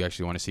 oh, do we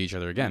actually want to see each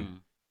other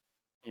again?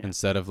 Yeah.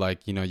 Instead of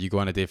like, you know, you go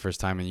on a date first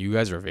time and you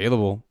guys are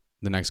available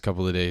the next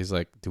couple of days,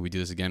 like, do we do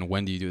this again?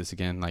 When do you do this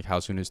again? Like, how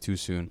soon is too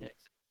soon?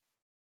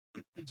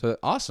 Yeah. So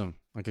awesome.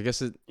 Like, I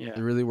guess it Yeah.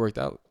 really worked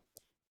out.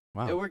 It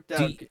Wow. worked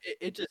out.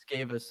 It just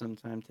gave us some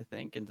time to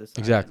think and decide.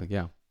 Exactly.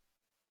 Yeah. It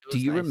Do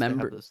was you nice to have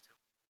remember? those two.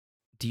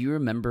 Do you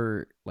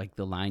remember like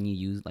the line you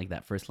used, like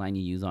that first line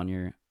you use on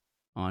your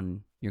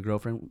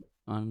girlfriend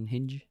on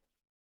Hinge?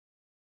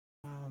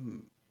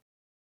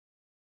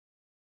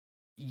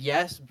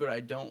 Yes, but I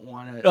don't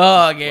want to.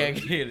 Oh, okay.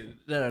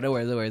 No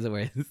worries, no worries, no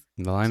worries.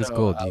 The line is So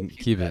gold. I'll You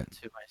keep that it.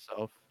 to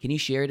myself. Can you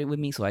share it with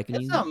me so I can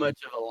It's use not it? much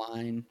of a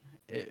line.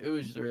 It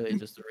was really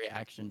just a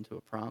reaction to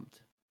a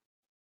prompt.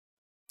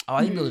 Oh,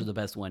 I think those are the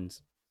best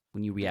ones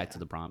when you react Yeah. to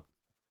the prompt.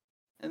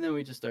 And then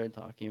we just started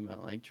talking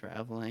about like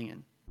traveling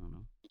and I don't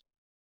know.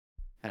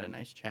 had a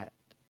nice chat.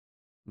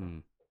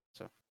 Mm.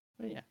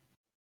 But yeah,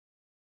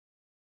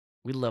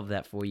 We love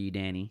that for you,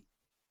 Danny.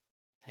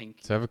 thank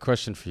So I have a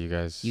question for you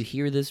guys. You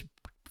hear this,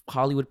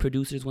 Hollywood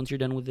producers? Once you're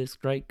done with this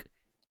strike,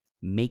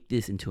 make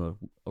this into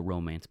a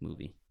romance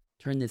movie.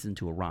 Turn this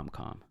into a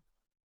rom-com.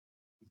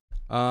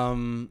 I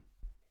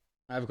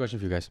have a question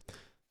for you guys.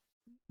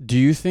 Do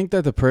you think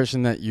that the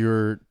person that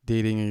you're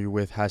dating or you're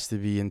with has to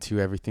be into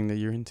everything that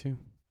you're into?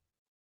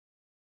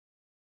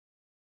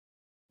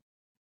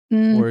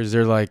 Or is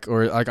there like,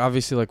 or like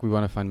obviously like we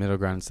want to find middle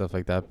ground and stuff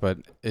like that, but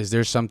is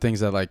there some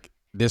things that like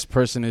this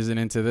person isn't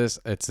into this,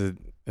 it's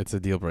a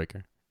deal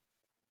breaker?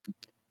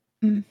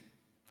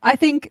 I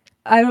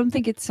don't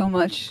think it's so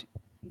much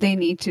they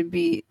need to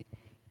be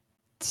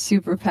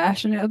super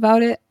passionate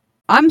about it.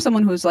 I'm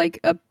someone who's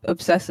like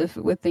obsessive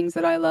with things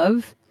that I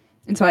love.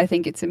 And so I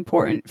think it's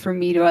important for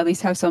me to at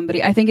least have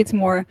somebody. I think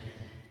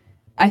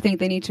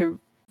they need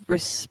to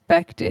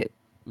respect it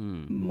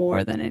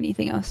more than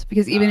anything else.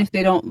 Because even if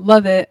they don't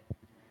love it,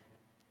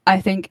 I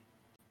think,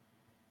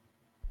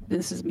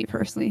 this is me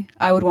personally,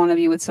 I would want to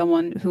be with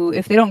someone who,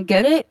 if they don't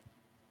get it,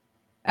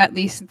 at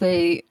least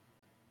they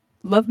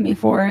love me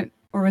for it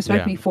or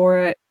respect me for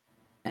it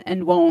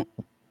and won't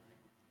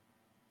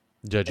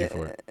Judge you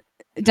for it.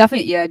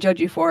 definitely judge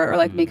you for it or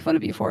like make fun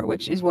of you for it,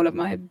 which is one of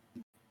my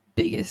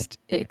biggest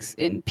icks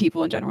in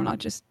people in general, not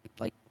just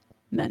like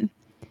men.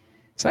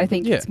 So I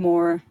think it's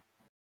more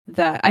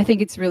that I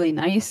think it's really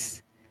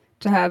nice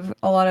to have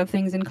a lot of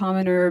things in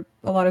common or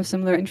a lot of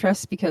similar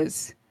interests,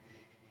 because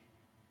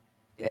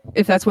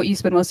if that's what you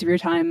spend most of your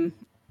time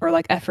or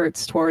like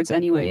efforts towards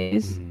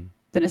anyways,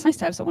 then it's nice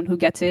to have someone who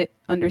gets it,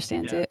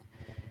 understands it.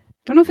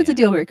 Don't know if it's a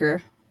deal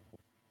breaker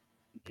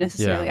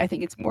necessarily. I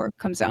think it's more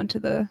comes down to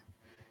the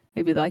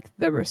maybe like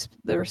the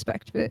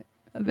respect bit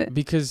of it.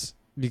 Because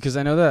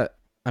I know that,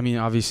 I mean,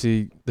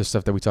 obviously the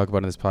stuff that we talk about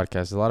in this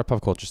podcast is a lot of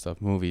pop culture stuff,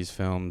 movies,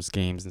 films,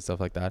 games, and stuff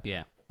like that.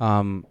 Yeah.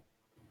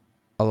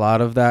 A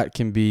lot of that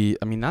can be,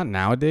 I mean, not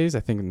nowadays.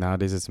 I think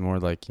nowadays it's more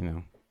like, you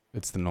know,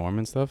 it's the norm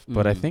and stuff.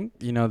 But I think,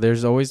 you know,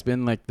 there's always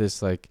been like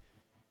this, like,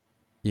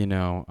 you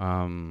know,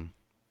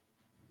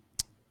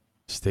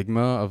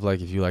 stigma of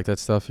like, if you like that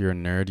stuff, you're a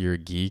nerd, you're a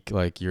geek,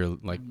 like you're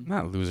like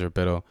not loser,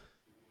 but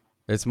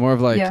it's more of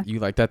like you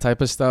like that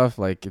type of stuff.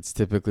 Like it's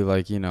typically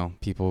like, you know,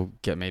 people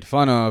get made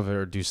fun of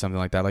or do something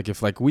like that. Like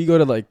if like we go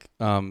to like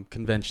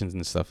conventions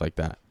and stuff like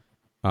that,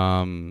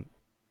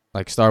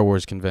 like Star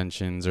Wars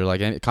conventions or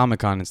like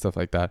Comic-Con and stuff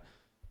like that,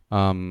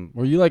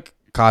 where you like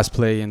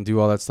cosplay and do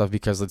all that stuff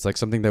because it's like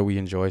something that we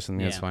enjoy,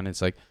 something that's fun.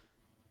 It's like,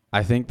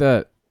 I think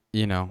that,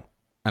 you know,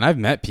 and I've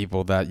met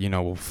people that, you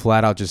know, will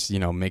flat out just, you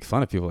know, make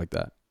fun of people like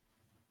that.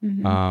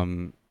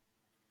 And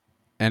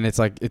it's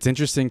like, it's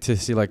interesting to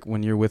see like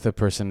when you're with a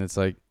person, it's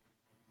like,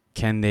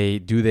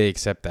 do they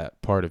accept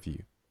that part of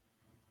you?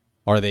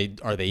 Are they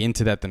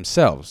into that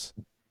themselves?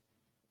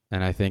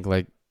 And I think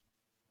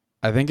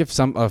if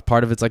some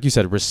part of it's like you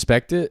said,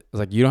 respect it. It's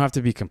like, you don't have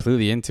to be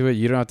completely into it.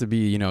 You don't have to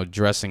be, you know,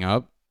 dressing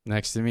up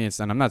next to me.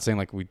 And I'm not saying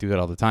like we do that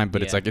all the time,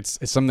 but it's like, it's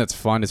something that's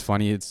fun. It's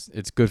funny. It's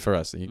good for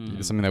us.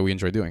 It's something that we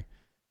enjoy doing.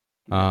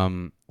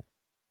 I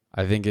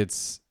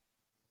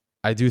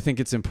do think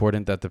it's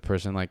important that the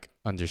person like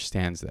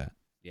understands that.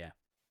 Yeah.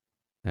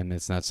 And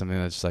it's not something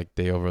that's like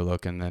they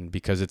overlook. And then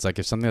because it's like,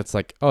 if something that's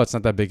like, oh, it's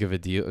not that big of a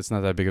deal. It's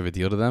not that big of a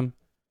deal to them.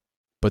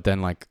 But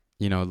then like,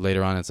 you know,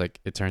 later on, it's like,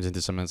 it turns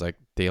into something that's like,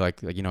 they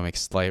like, you know, make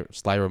sly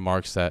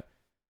remarks that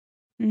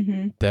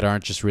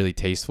aren't just really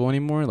tasteful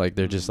anymore. Like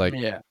they're just like,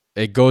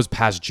 it goes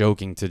past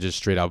joking to just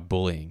straight out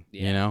bullying,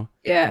 you know?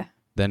 Yeah.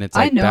 Then it's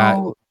like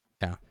that.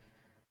 Yeah.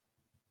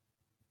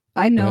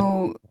 I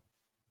know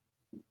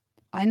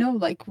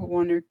like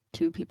one or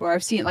two people,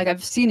 I've seen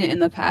it in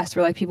the past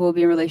where like people will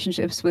be in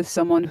relationships with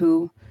someone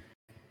who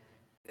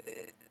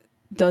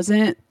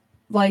doesn't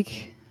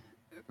like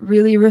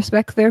really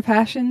respect their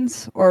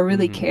passions or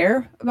really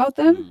care about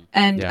them.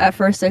 And at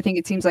first I think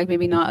it seems like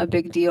maybe not a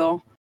big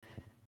deal,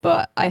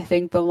 but I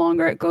think the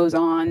longer it goes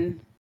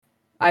on,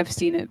 I've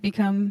seen it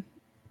become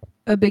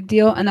a big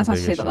deal. And that's not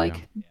to say that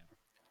like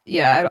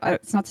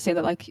it's not to say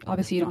that like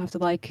obviously you don't have to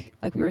like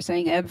we were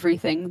saying,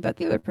 everything that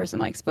the other person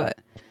likes, but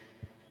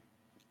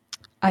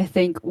I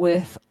think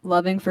with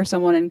loving for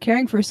someone and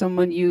caring for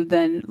someone, you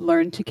then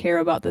learn to care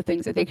about the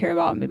things that they care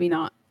about. Maybe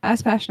not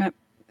as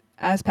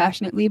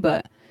passionately,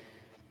 but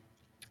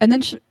and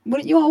then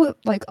wouldn't you all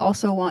like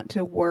also want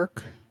to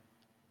work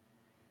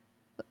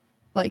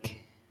like?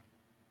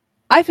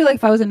 I feel like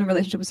if I was in a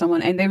relationship with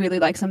someone and they really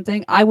like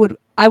something, I would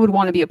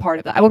want to be a part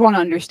of that. I would want to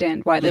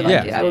understand why they Yeah, like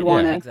Yeah, it. I would understand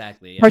want it. to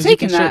Exactly. Yeah. 'Cause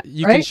partake in that,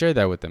 you can right? share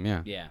that with them.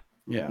 Yeah. Yeah.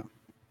 Yeah.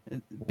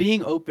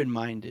 Being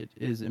open-minded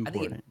is I think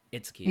important.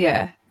 it's key.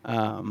 Yeah.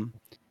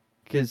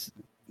 Because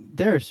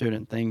there are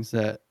certain things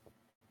that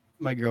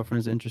my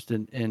girlfriend's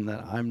interested in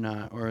that I'm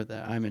not, or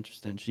that I'm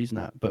interested in, she's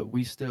not. But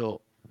we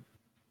still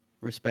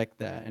respect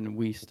that, and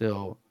we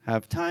still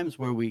have times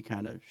where we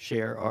kind of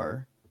share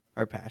our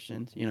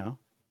passions.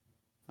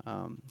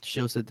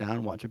 She'll sit down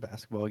and watch a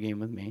basketball game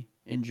with me,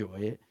 enjoy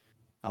it.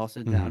 I'll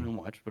sit down Mhm. and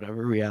watch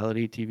whatever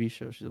reality TV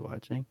show she's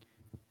watching,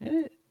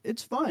 and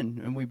it's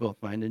fun, and we both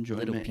find Little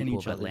enjoyment in People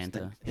each of other's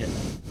Atlanta.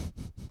 things.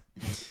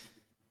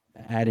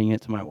 Yeah. Adding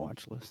it to my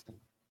watch list.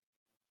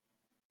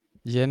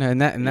 Yeah, no,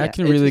 and that Yeah.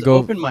 can It's really just go.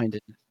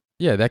 open-minded.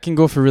 Yeah, that can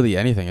go for really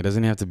anything. It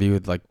doesn't have to be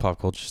with like pop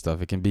culture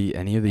stuff. It can be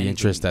any of the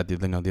interests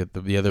Anything. that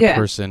the other Yeah.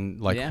 person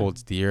like Yeah.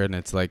 holds dear, and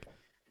it's like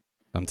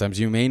sometimes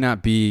you may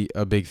not be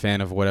a big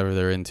fan of whatever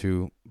they're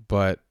into,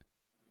 but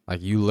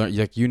like you learn,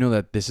 like you know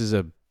that this is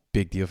a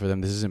big deal for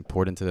them. This is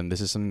important to them.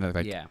 This is something that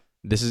like Yeah.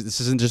 this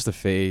isn't just a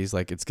phase.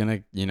 Like it's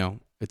gonna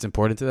it's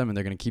important to them, and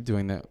they're gonna keep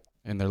doing that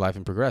in their life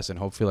and progress. And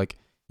hopefully, like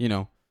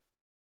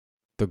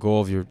the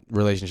goal of your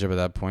relationship at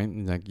that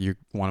point, like you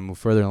want to move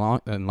further along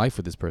in life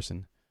with this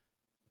person.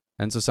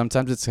 And so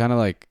sometimes it's kind of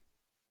like,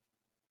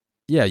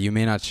 yeah, you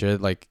may not share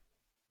like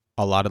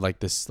a lot of like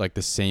this, like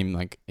the same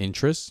like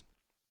interests,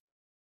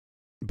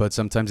 but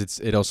sometimes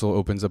it also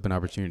opens up an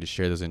opportunity to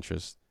share those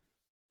interests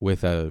with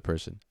that other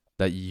person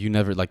that you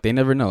never like. They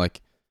never know.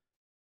 Like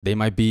they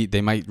might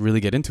really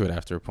get into it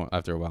after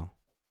a while.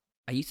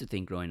 I used to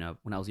think growing up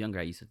when I was younger,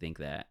 I used to think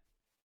that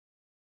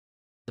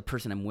the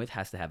person I'm with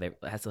has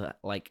to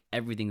like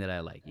everything that I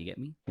like. You get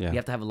me? Yeah. You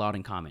have to have a lot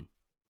in common.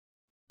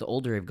 The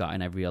older I've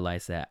gotten, I've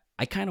realized that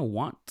I don't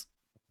want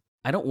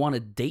to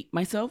date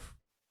myself.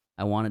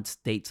 I want to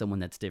date someone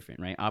that's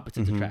different, right?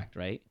 Opposites Mhm. attract,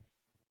 right?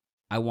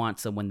 I want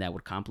someone that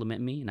would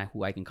compliment me and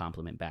who I can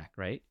compliment back,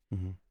 right?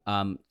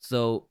 Mm-hmm.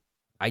 So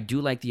I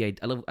do like the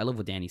idea. I love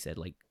what Danny said,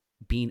 like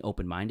being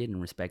open minded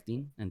and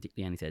respecting, and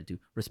Danny said too,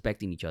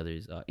 respecting each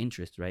other's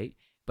interests, right?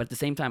 But at the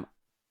same time,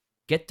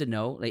 get to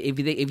know, like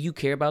if you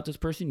care about this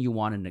person, you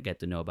want to get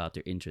to know about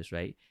their interests,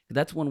 right?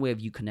 That's one way of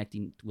you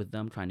connecting with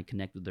them, trying to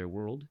connect with their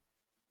world,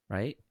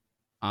 right?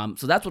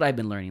 So that's what I've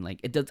been learning.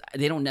 Like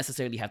they don't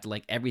necessarily have to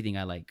like everything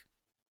I like.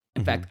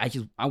 In fact,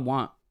 I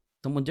want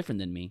someone different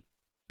than me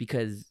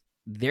because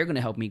they're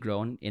gonna help me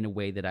grow in a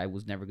way that I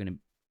was never gonna,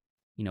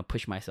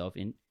 push myself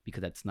in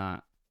because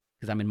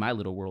I'm in my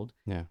little world.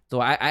 Yeah.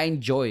 So I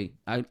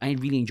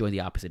really enjoy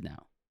the opposite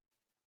now.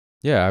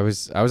 Yeah, I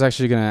was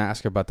actually gonna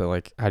ask about that.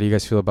 Like, how do you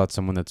guys feel about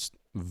someone that's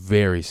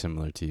very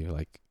similar to you?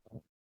 Like,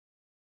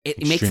 It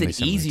makes extremely it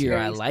similar to easier. you.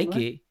 I Very like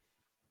similar. it,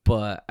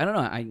 but I don't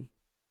know. I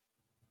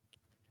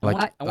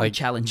want to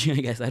challenge you. I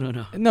guess I don't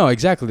know. No,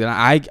 exactly. And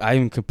I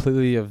am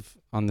completely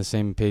on the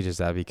same page as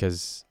that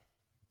because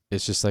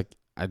it's just like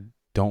I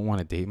don't want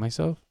to date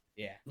myself.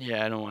 Yeah.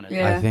 Yeah, I don't want to.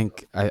 Yeah. I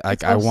think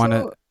It's I want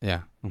to. also-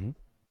 Yeah. Mm-hmm.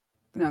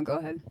 No, go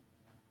ahead.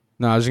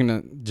 No, I was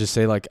gonna just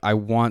say like I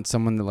want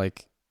someone that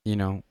like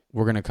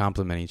we're gonna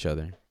complement each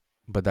other,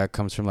 but that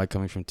comes from like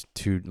coming from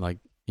two like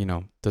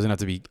doesn't have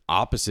to be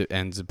opposite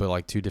ends, but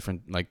like two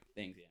different like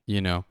Things.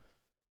 Yeah.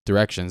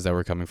 directions that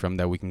we're coming from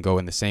that we can go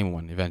in the same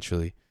one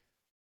eventually.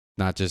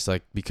 Not just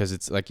like because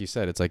it's like you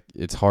said, it's like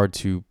it's hard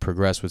to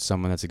progress with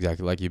someone that's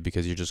exactly like you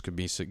because you just could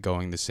be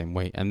going the same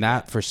way, and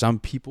that for some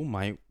people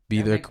might be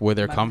That their might- where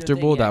they're might be their thing,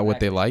 comfortable, yeah, that what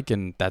they exactly. like,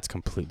 and that's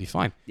completely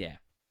fine. Yeah.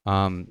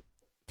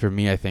 For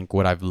me, I think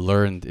what I've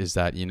learned is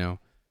that being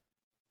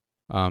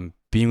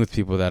with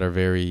people that are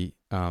very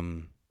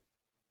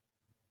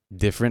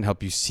different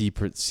help you see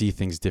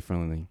things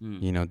differently.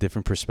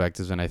 Different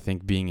perspectives, and I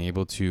think being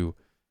able to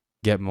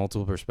get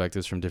multiple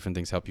perspectives from different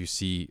things help you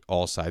see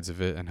all sides of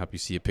it and help you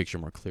see a picture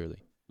more clearly.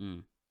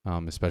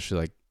 Especially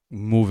like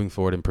moving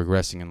forward and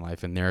progressing in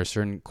life. And there are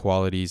certain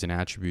qualities and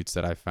attributes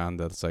that I found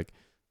that's like,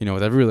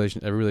 with every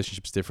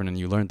relationship's different, and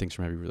you learn things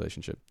from every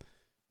relationship.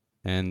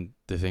 And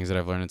the things that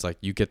I've learned, it's like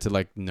you get to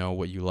like know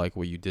what you like,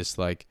 what you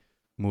dislike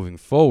moving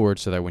forward,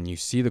 so that when you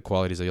see the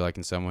qualities that you like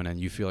in someone and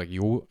you feel like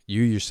you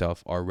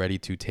yourself are ready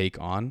to take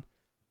on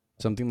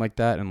something like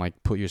that and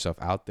like put yourself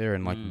out there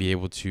and like be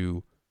able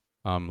to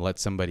let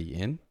somebody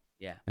in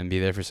and be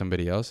there for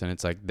somebody else. And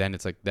it's like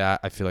that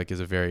I feel like is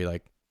a very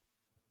like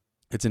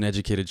it's an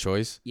educated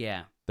choice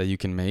that you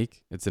can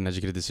make. It's an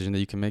educated decision that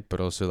you can make, but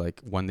also like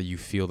one that you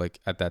feel like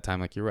at that time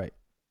like you're right,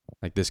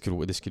 like this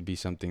could be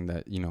something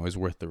that is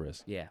worth the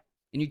risk. Yeah.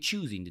 And you're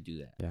choosing to do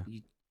that. Yeah.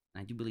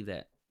 I do believe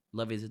that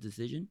love is a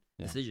decision.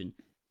 Yeah.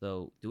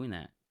 So doing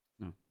that.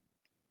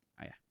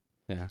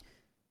 Yeah.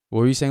 What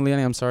were you saying,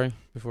 Leonie? I'm sorry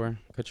before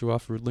I cut you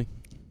off rudely.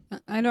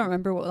 I don't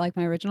remember what like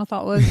my original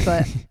thought was,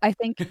 but I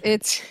think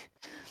it's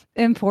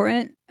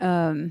important.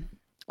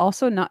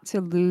 also not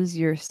to lose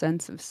your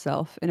sense of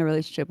self in a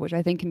relationship, which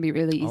I think can be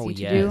really Oh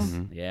easy to do. yes,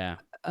 Mhm.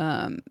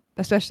 yeah,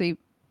 Especially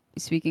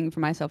speaking for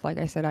myself, like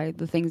I said,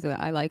 the things that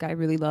I like, I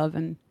really love,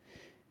 and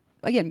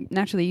again,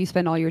 naturally, you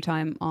spend all your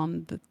time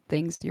on the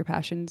things, your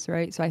passions,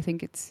 right? So I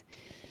think it's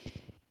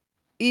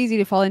easy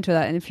to fall into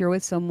that. And if you're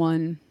with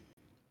someone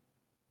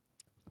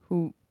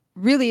who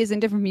really isn't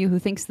different from you, who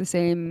thinks the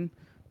same,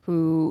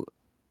 who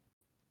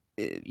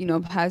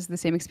has the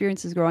same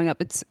experiences growing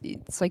up, it's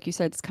like you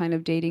said, it's kind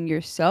of dating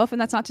yourself. And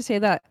that's not to say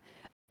that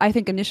I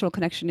think initial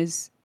connection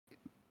is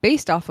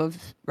based off of,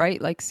 right,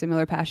 like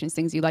similar passions,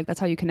 things you like. That's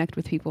how you connect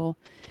with people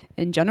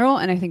in general,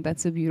 and I think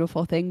that's a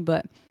beautiful thing.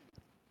 But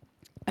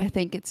I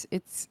think it's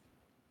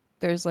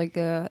there's like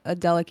a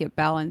delicate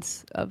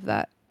balance of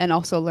that, and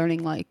also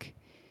learning like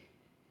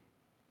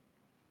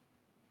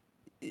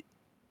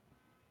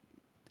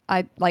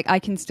I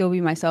can still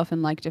be myself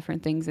and like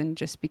different things, and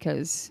just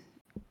because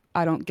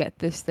I don't get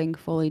this thing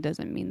fully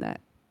doesn't mean that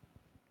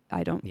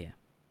I don't yeah.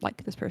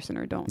 like this person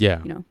or don't,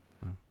 Yeah. you know,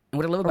 And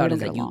what I love or we about it don't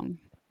is get that you along.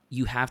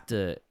 you have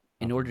to,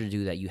 in order to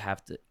do that, you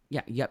have to,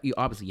 yeah, you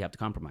obviously you have to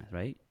compromise,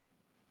 right?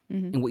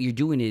 Mm-hmm. And what you're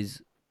doing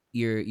is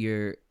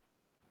you're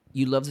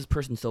you love this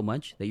person so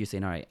much that you're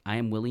saying, all right, I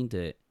am willing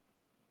to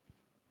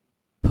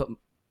put,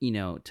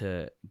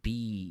 to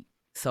be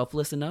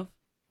selfless enough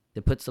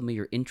to put some of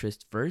your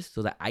interests first,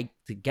 so that I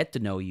to get to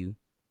know you,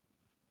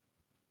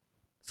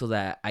 so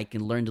that I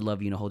can learn to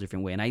love you in a whole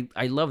different way. And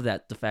I love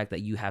that, the fact that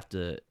you have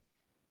to,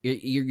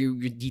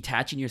 you're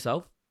detaching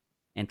yourself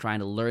and trying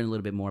to learn a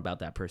little bit more about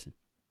that person.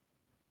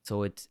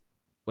 So it's,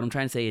 what I'm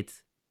trying to say,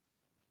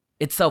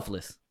 it's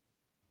selfless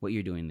what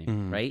you're doing there,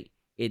 Mhm. right?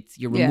 It's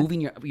you're Yeah.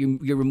 removing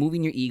you're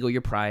removing your ego,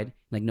 your pride.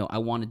 Like, no, I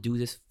want to do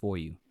this for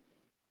you.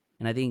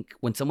 And I think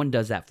when someone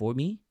does that for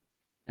me,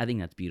 I think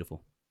that's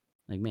beautiful.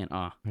 Like, man,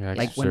 Yeah, like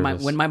extra when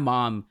service. my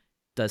mom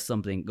does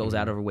something, goes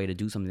out Mhm. of her way to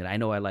do something that I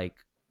know I like,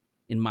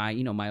 in my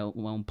my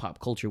own pop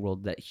culture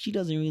world, that she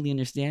doesn't really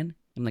understand.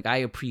 I'm like, I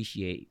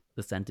appreciate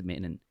the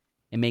sentiment, and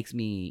it makes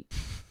me,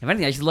 if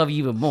anything, I just love you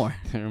even more.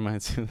 It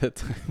reminds me of that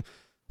time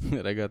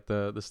that I got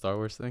the Star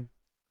Wars thing,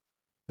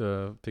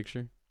 the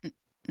picture.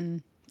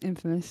 Mm.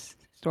 Infamous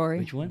story.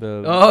 Which one?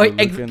 The Oh,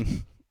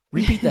 looking.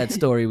 repeat that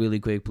story really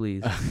quick,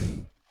 please.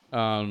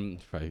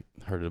 Probably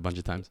heard it a bunch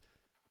of times.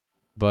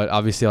 But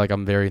obviously, like,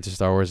 I'm very into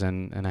Star Wars,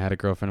 and I had a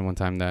girlfriend one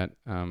time that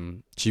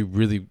she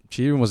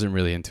wasn't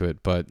really into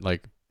it, but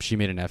like she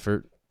made an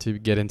effort to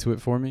get into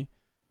it for me.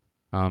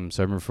 So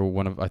I remember for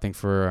one of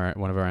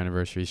our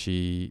anniversaries,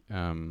 she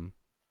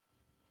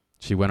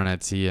went on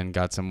Etsy and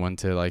got someone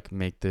to like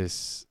make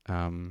this.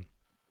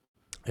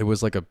 It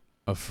was like a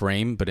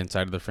frame, but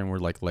inside of the frame were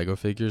like Lego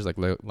figures, like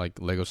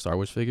Lego Star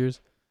Wars figures,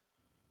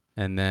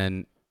 and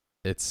then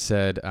it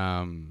said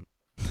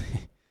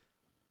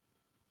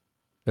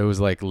it was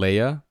like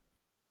Leia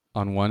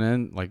on one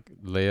end, like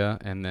Leia,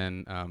 and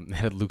then it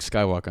had Luke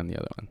Skywalker on the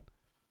other one.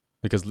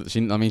 Because she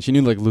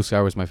knew like Luke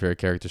Skywalker was my favorite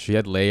character. She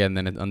had Leia, and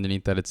then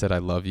underneath that it said "I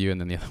love you," and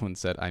then the other one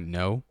said "I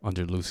know"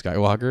 under Luke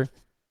Skywalker.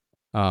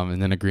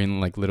 And then a green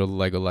like little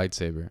Lego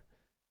lightsaber.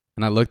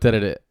 And I looked at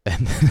it,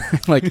 and then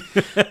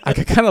I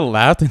kind of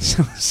laughed, and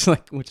she was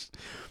like, which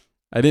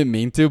I didn't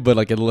mean to, but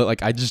like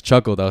like I just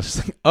chuckled. I was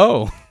just like,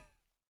 oh.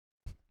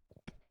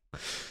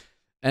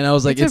 And I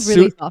was like, It's a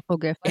really thoughtful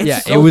gift. It's yeah,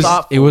 so it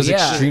thoughtful, was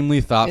yeah. extremely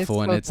thoughtful,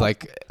 It's and so it's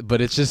like,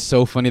 but it's just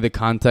so funny, the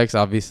context.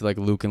 Obviously, like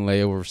Luke and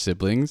Leia were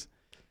siblings,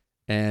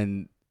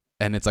 and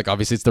it's like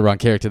obviously it's the wrong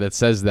character that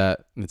says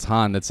that. It's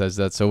Han that says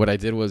that. So what I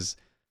did was,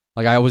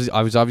 like, I was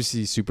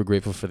obviously super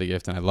grateful for the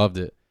gift, and I loved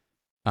it.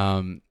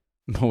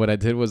 But what I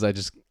did was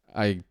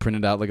I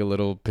printed out like a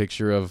little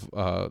picture of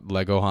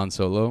Lego Han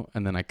Solo,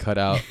 and then I cut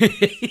out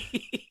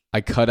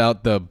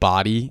the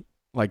body,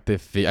 like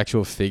the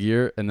actual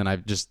figure, and then I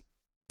just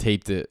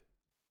taped it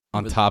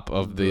on With- top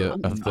of the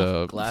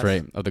glass?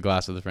 frame of the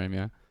glass of the frame.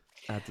 Yeah,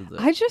 After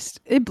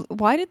the,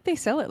 Why did they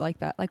sell it like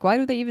that? Like, why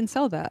do they even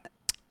sell that?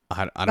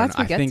 I don't That's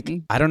know. what gets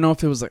me. I don't know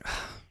if it was like,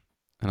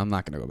 and I'm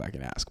not gonna go back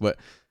and ask, but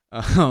Yeah,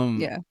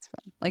 it's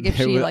fine. Like if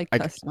there she were- like I-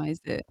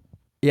 customized it.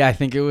 yeah, I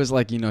think it was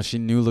like, she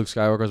knew Luke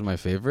Skywalker was my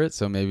favorite,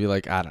 so maybe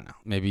like I don't know,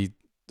 maybe,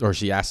 or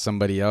she asked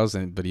somebody else,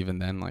 but even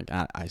then, like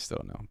I still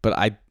don't know. But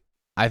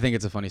I think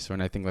it's a funny story,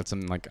 and I think that's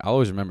something like I'll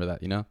always remember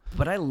that.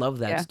 but I love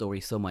that Yeah.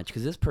 story so much,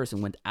 because this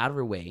person went out of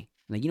her way.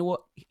 Like, you know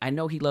what? I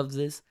know he loves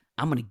this.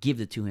 I'm gonna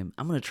give it to him.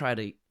 I'm gonna try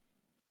to,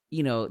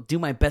 do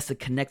my best to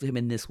connect with him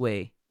in this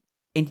way.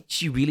 And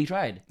she really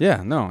tried.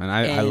 Yeah, no, and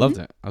I And loved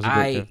it. I was a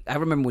great gift. I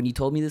remember when you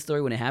told me this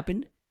story when it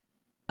happened.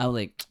 I was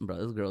like, bro,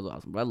 this girl's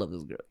awesome. Bro, I love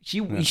this girl.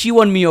 Yeah. She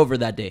won me over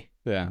that day.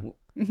 Yeah.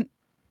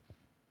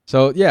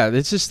 So yeah,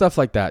 it's just stuff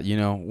like that,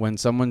 when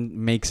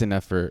someone makes an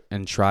effort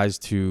and tries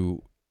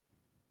to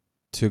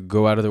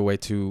go out of their way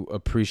to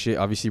appreciate,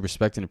 obviously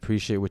respect and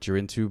appreciate what you're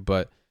into,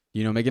 but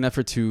make an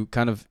effort to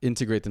kind of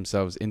integrate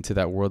themselves into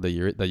that world that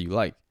you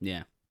like.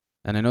 Yeah.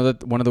 And I know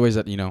that one of the ways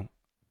that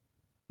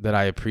that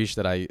I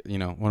appreciate,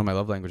 one of my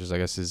love languages, I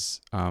guess,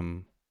 is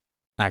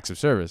acts of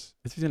service.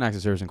 It's between acts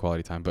of service and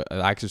quality time, but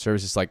acts of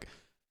service is like,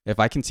 if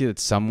I can see that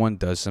someone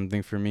does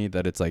something for me,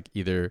 that it's like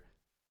either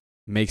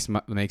makes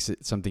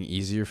it something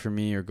easier for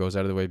me, or goes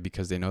out of the way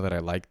because they know that I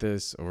like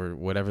this, or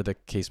whatever the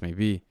case may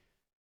be.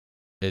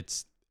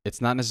 It's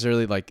not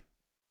necessarily like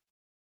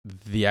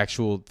the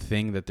actual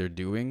thing that they're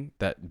doing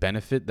that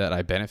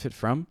I benefit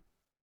from,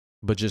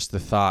 but just the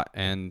thought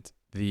and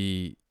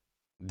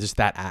just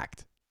that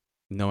act,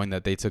 knowing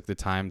that they took the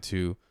time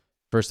to,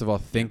 first of all,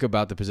 think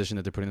about the position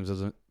that they're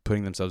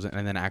putting themselves in,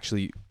 and then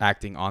actually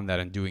acting on that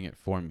and doing it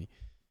for me.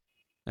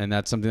 And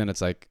that's something that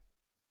it's like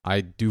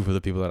I do for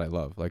the people that I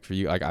love. Like for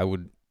you, like I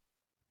would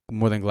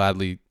more than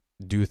gladly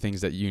do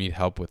things that you need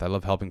help with. I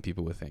love helping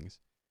people with things.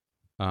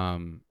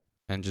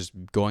 And just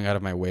going out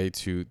of my way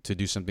to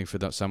do something for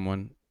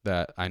someone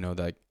that I know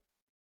that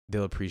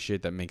they'll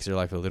appreciate, that makes their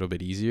life a little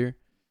bit easier,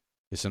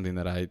 is something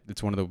that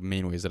it's one of the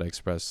main ways that I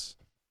express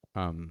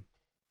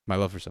my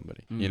love for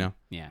somebody, you know?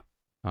 Yeah.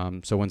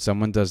 So when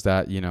someone does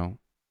that, you know,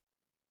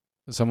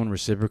 someone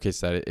reciprocates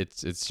that,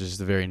 it's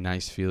just a very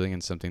nice feeling,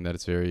 and something that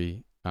it's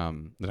very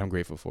that I'm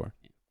grateful for.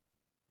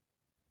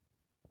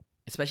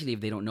 Especially if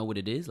they don't know what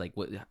it is, like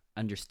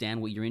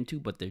understand what you're into,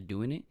 but they're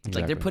doing it. It's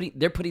Exactly. like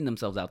they're putting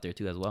themselves out there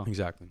too as well.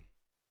 Exactly.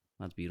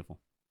 That's beautiful.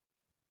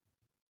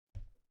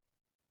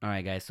 All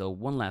right, guys. So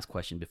one last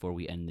question before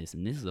we end this,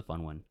 and this is a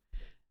fun one.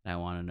 I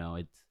want to know.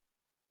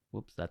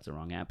 Whoops, that's the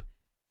wrong app.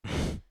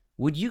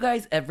 Would you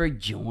guys ever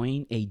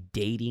join a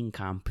dating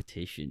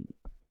competition?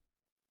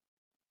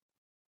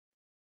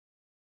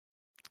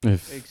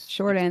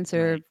 Short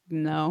answer,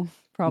 no.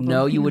 Probably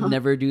No, you would not.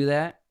 never do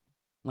that.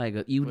 Like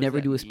you would What does never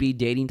that do a mean? speed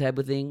dating type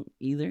of thing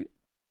either.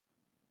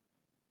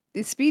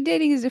 Speed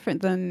dating is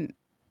different than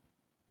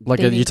Like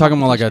dating you're talking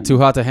about like a competition.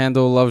 Too Hot to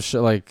Handle love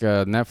show, like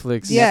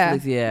Netflix. Yeah,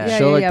 Netflix, yeah. yeah,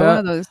 Show yeah, like yeah, that? one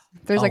of those.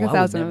 There's like Oh, a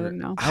thousand of them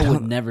now. I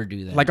would never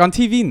do that. Like on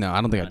TV, no,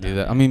 I don't think No, I'd do no,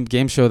 that. I no. mean,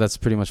 game show, that's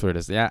pretty much what it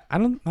is. Yeah, I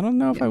don't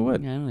know if I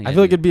would. Yeah, I don't think I I'd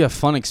feel like do it'd be a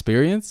fun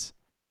experience,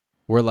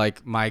 where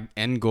like my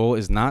end goal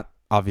is not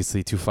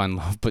obviously to find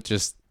love, but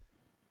just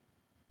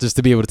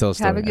to be able to tell a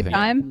story. Have a I good think.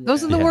 time.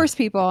 Those are the Yeah. worst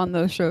people on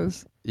those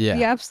shows. Yeah.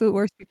 The absolute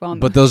worst people on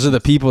But those those are the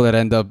people that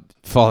end up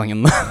falling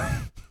in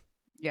love.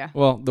 Yeah.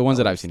 Well, the ones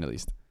that I've Always. seen at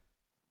least.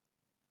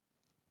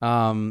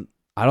 I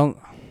don't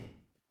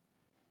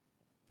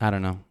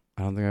know.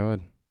 I don't think I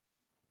would.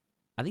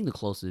 I think the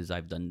closest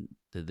I've done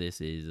to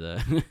this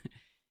is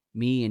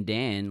me and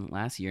Dan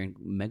last year in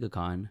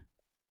MegaCon.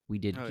 We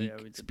did Oh, geek yeah,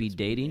 we did the speed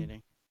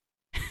dating.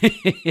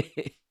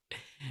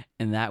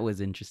 And that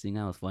was interesting.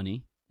 That was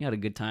funny. We had a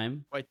good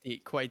time. Quite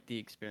the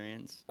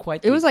experience.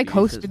 Quite. It the was like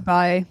experience 'cause- hosted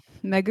by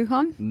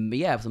MegaCon.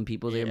 Yeah, some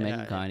people there.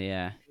 Yeah, MegaCon.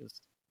 Yeah. It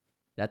was-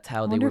 That's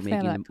how I they wonder were if they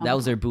have making. that That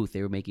was their combo. booth.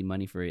 They were making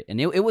money for it,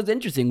 and it was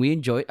interesting. We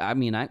enjoyed. I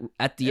mean,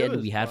 at the It end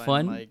was we had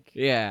fun, fun. like-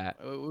 Yeah,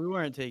 we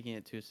weren't taking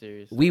it too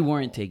seriously. we at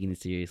weren't all. taking it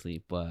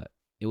seriously, but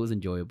it was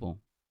enjoyable.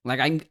 Like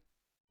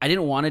I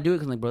didn't want to do it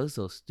because like, bro, this is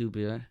so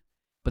stupid.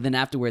 But then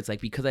afterwards,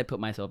 like because I put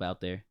myself out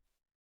there,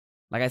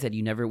 like I said,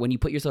 when you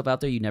put yourself out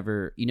there, you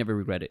never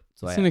regret it.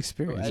 So It's I, an I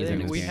experience. It's an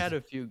think we experience. had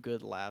a few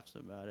good laughs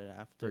about it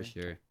after. for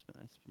sure.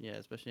 Yeah,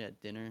 especially at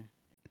dinner.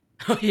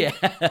 Oh yeah,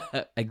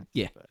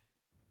 yeah. But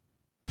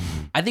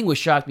I think what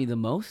shocked me the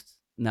most,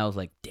 and I was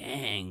like,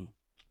 dang,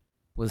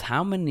 was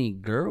how many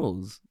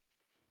girls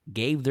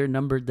gave their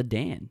number to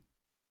Dan.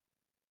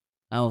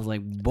 I was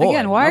like, boy.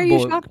 Again, why my are you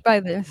boy- shocked by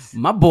this?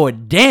 My boy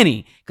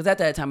Danny. Because at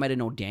that time, I didn't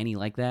know Danny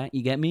like that.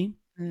 You get me?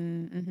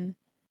 Mm-hmm.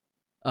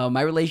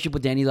 My relationship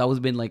with Danny's always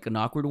been like an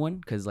awkward one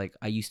because like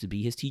I used to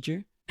be his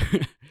teacher.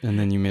 And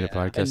then you made a Yeah.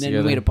 podcast And then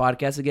together. we made a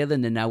podcast together,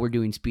 and then now we're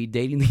doing speed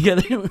dating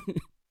together.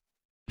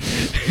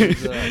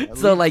 at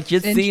So like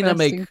just seeing him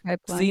like Interesting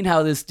pipeline. seeing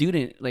how this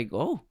student like,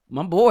 oh,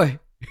 my boy.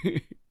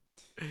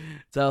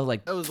 So I was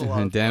like, that was a lot.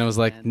 And of Dan fun, was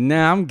like, man.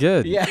 "Nah, I'm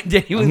good. yeah,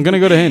 Danny was, I'm gonna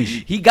go to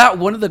Hinge." He got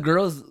one of the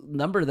girls'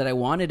 number that I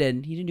wanted,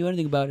 and he didn't do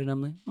anything about it.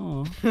 I'm like,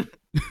 oh,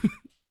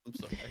 I'm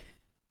sorry.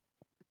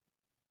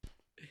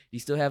 do you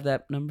still have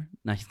that number?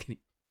 No, just kidding.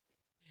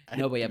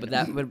 No, but yeah,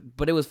 do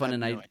but it was I fun, have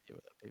and no I idea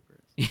what that paper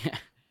is. yeah,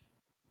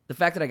 the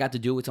fact that I got to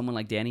do it with someone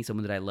like Danny,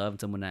 someone that I love,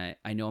 and someone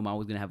I know I'm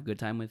always gonna have a good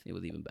time with, it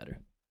was even better.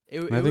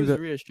 It I think was that-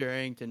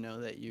 reassuring to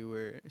know that you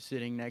were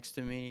sitting next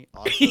to me,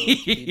 also speed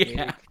dating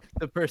Yeah.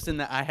 the person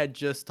that I had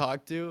just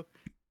talked to,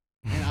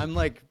 and I'm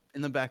like,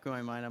 in the back of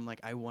my mind, I'm like,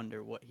 I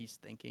wonder what he's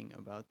thinking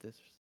about this.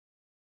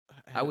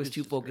 I was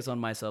too focused on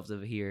myself to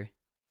hear.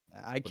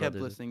 I kept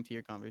others- listening to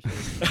your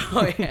conversation.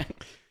 Oh yeah,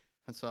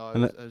 That's all.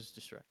 And I was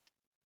distracted.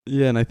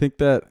 Yeah, and I think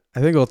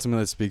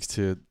ultimately it speaks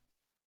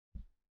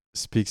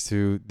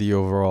to the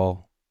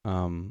overall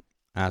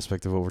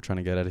aspect of what we're trying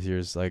to get at here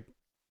is like,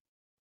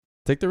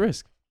 take the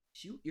risk.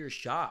 shoot your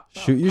shot.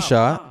 Shoot your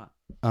shot.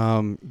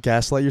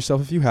 Gaslight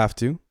yourself if you have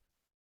to,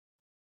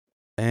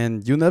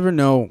 and you'll never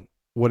know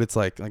what it's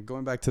like. Like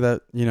going back to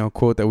that,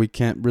 quote that we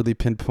can't really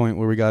pinpoint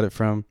where we got it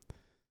from.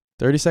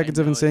 30 seconds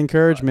of know it's insane a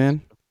courage, lot.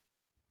 man.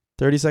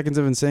 30 seconds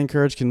of insane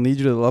courage can lead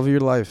you to the love of your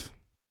life,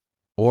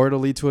 or it'll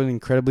lead to an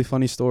incredibly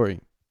funny story,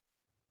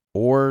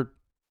 or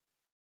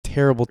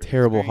terrible, Great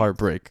terrible experience.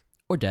 heartbreak,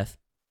 Or death.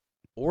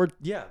 or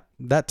yeah,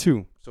 that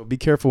too. So be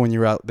careful when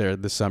you're out there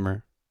this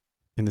summer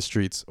in the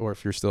streets, or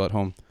if you're still at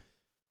home.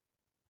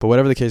 But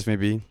whatever the case may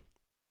be,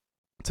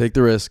 take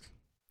the risk,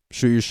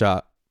 Shoot your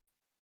shot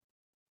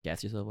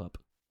Gas yourself up.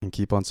 and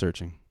keep on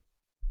searching.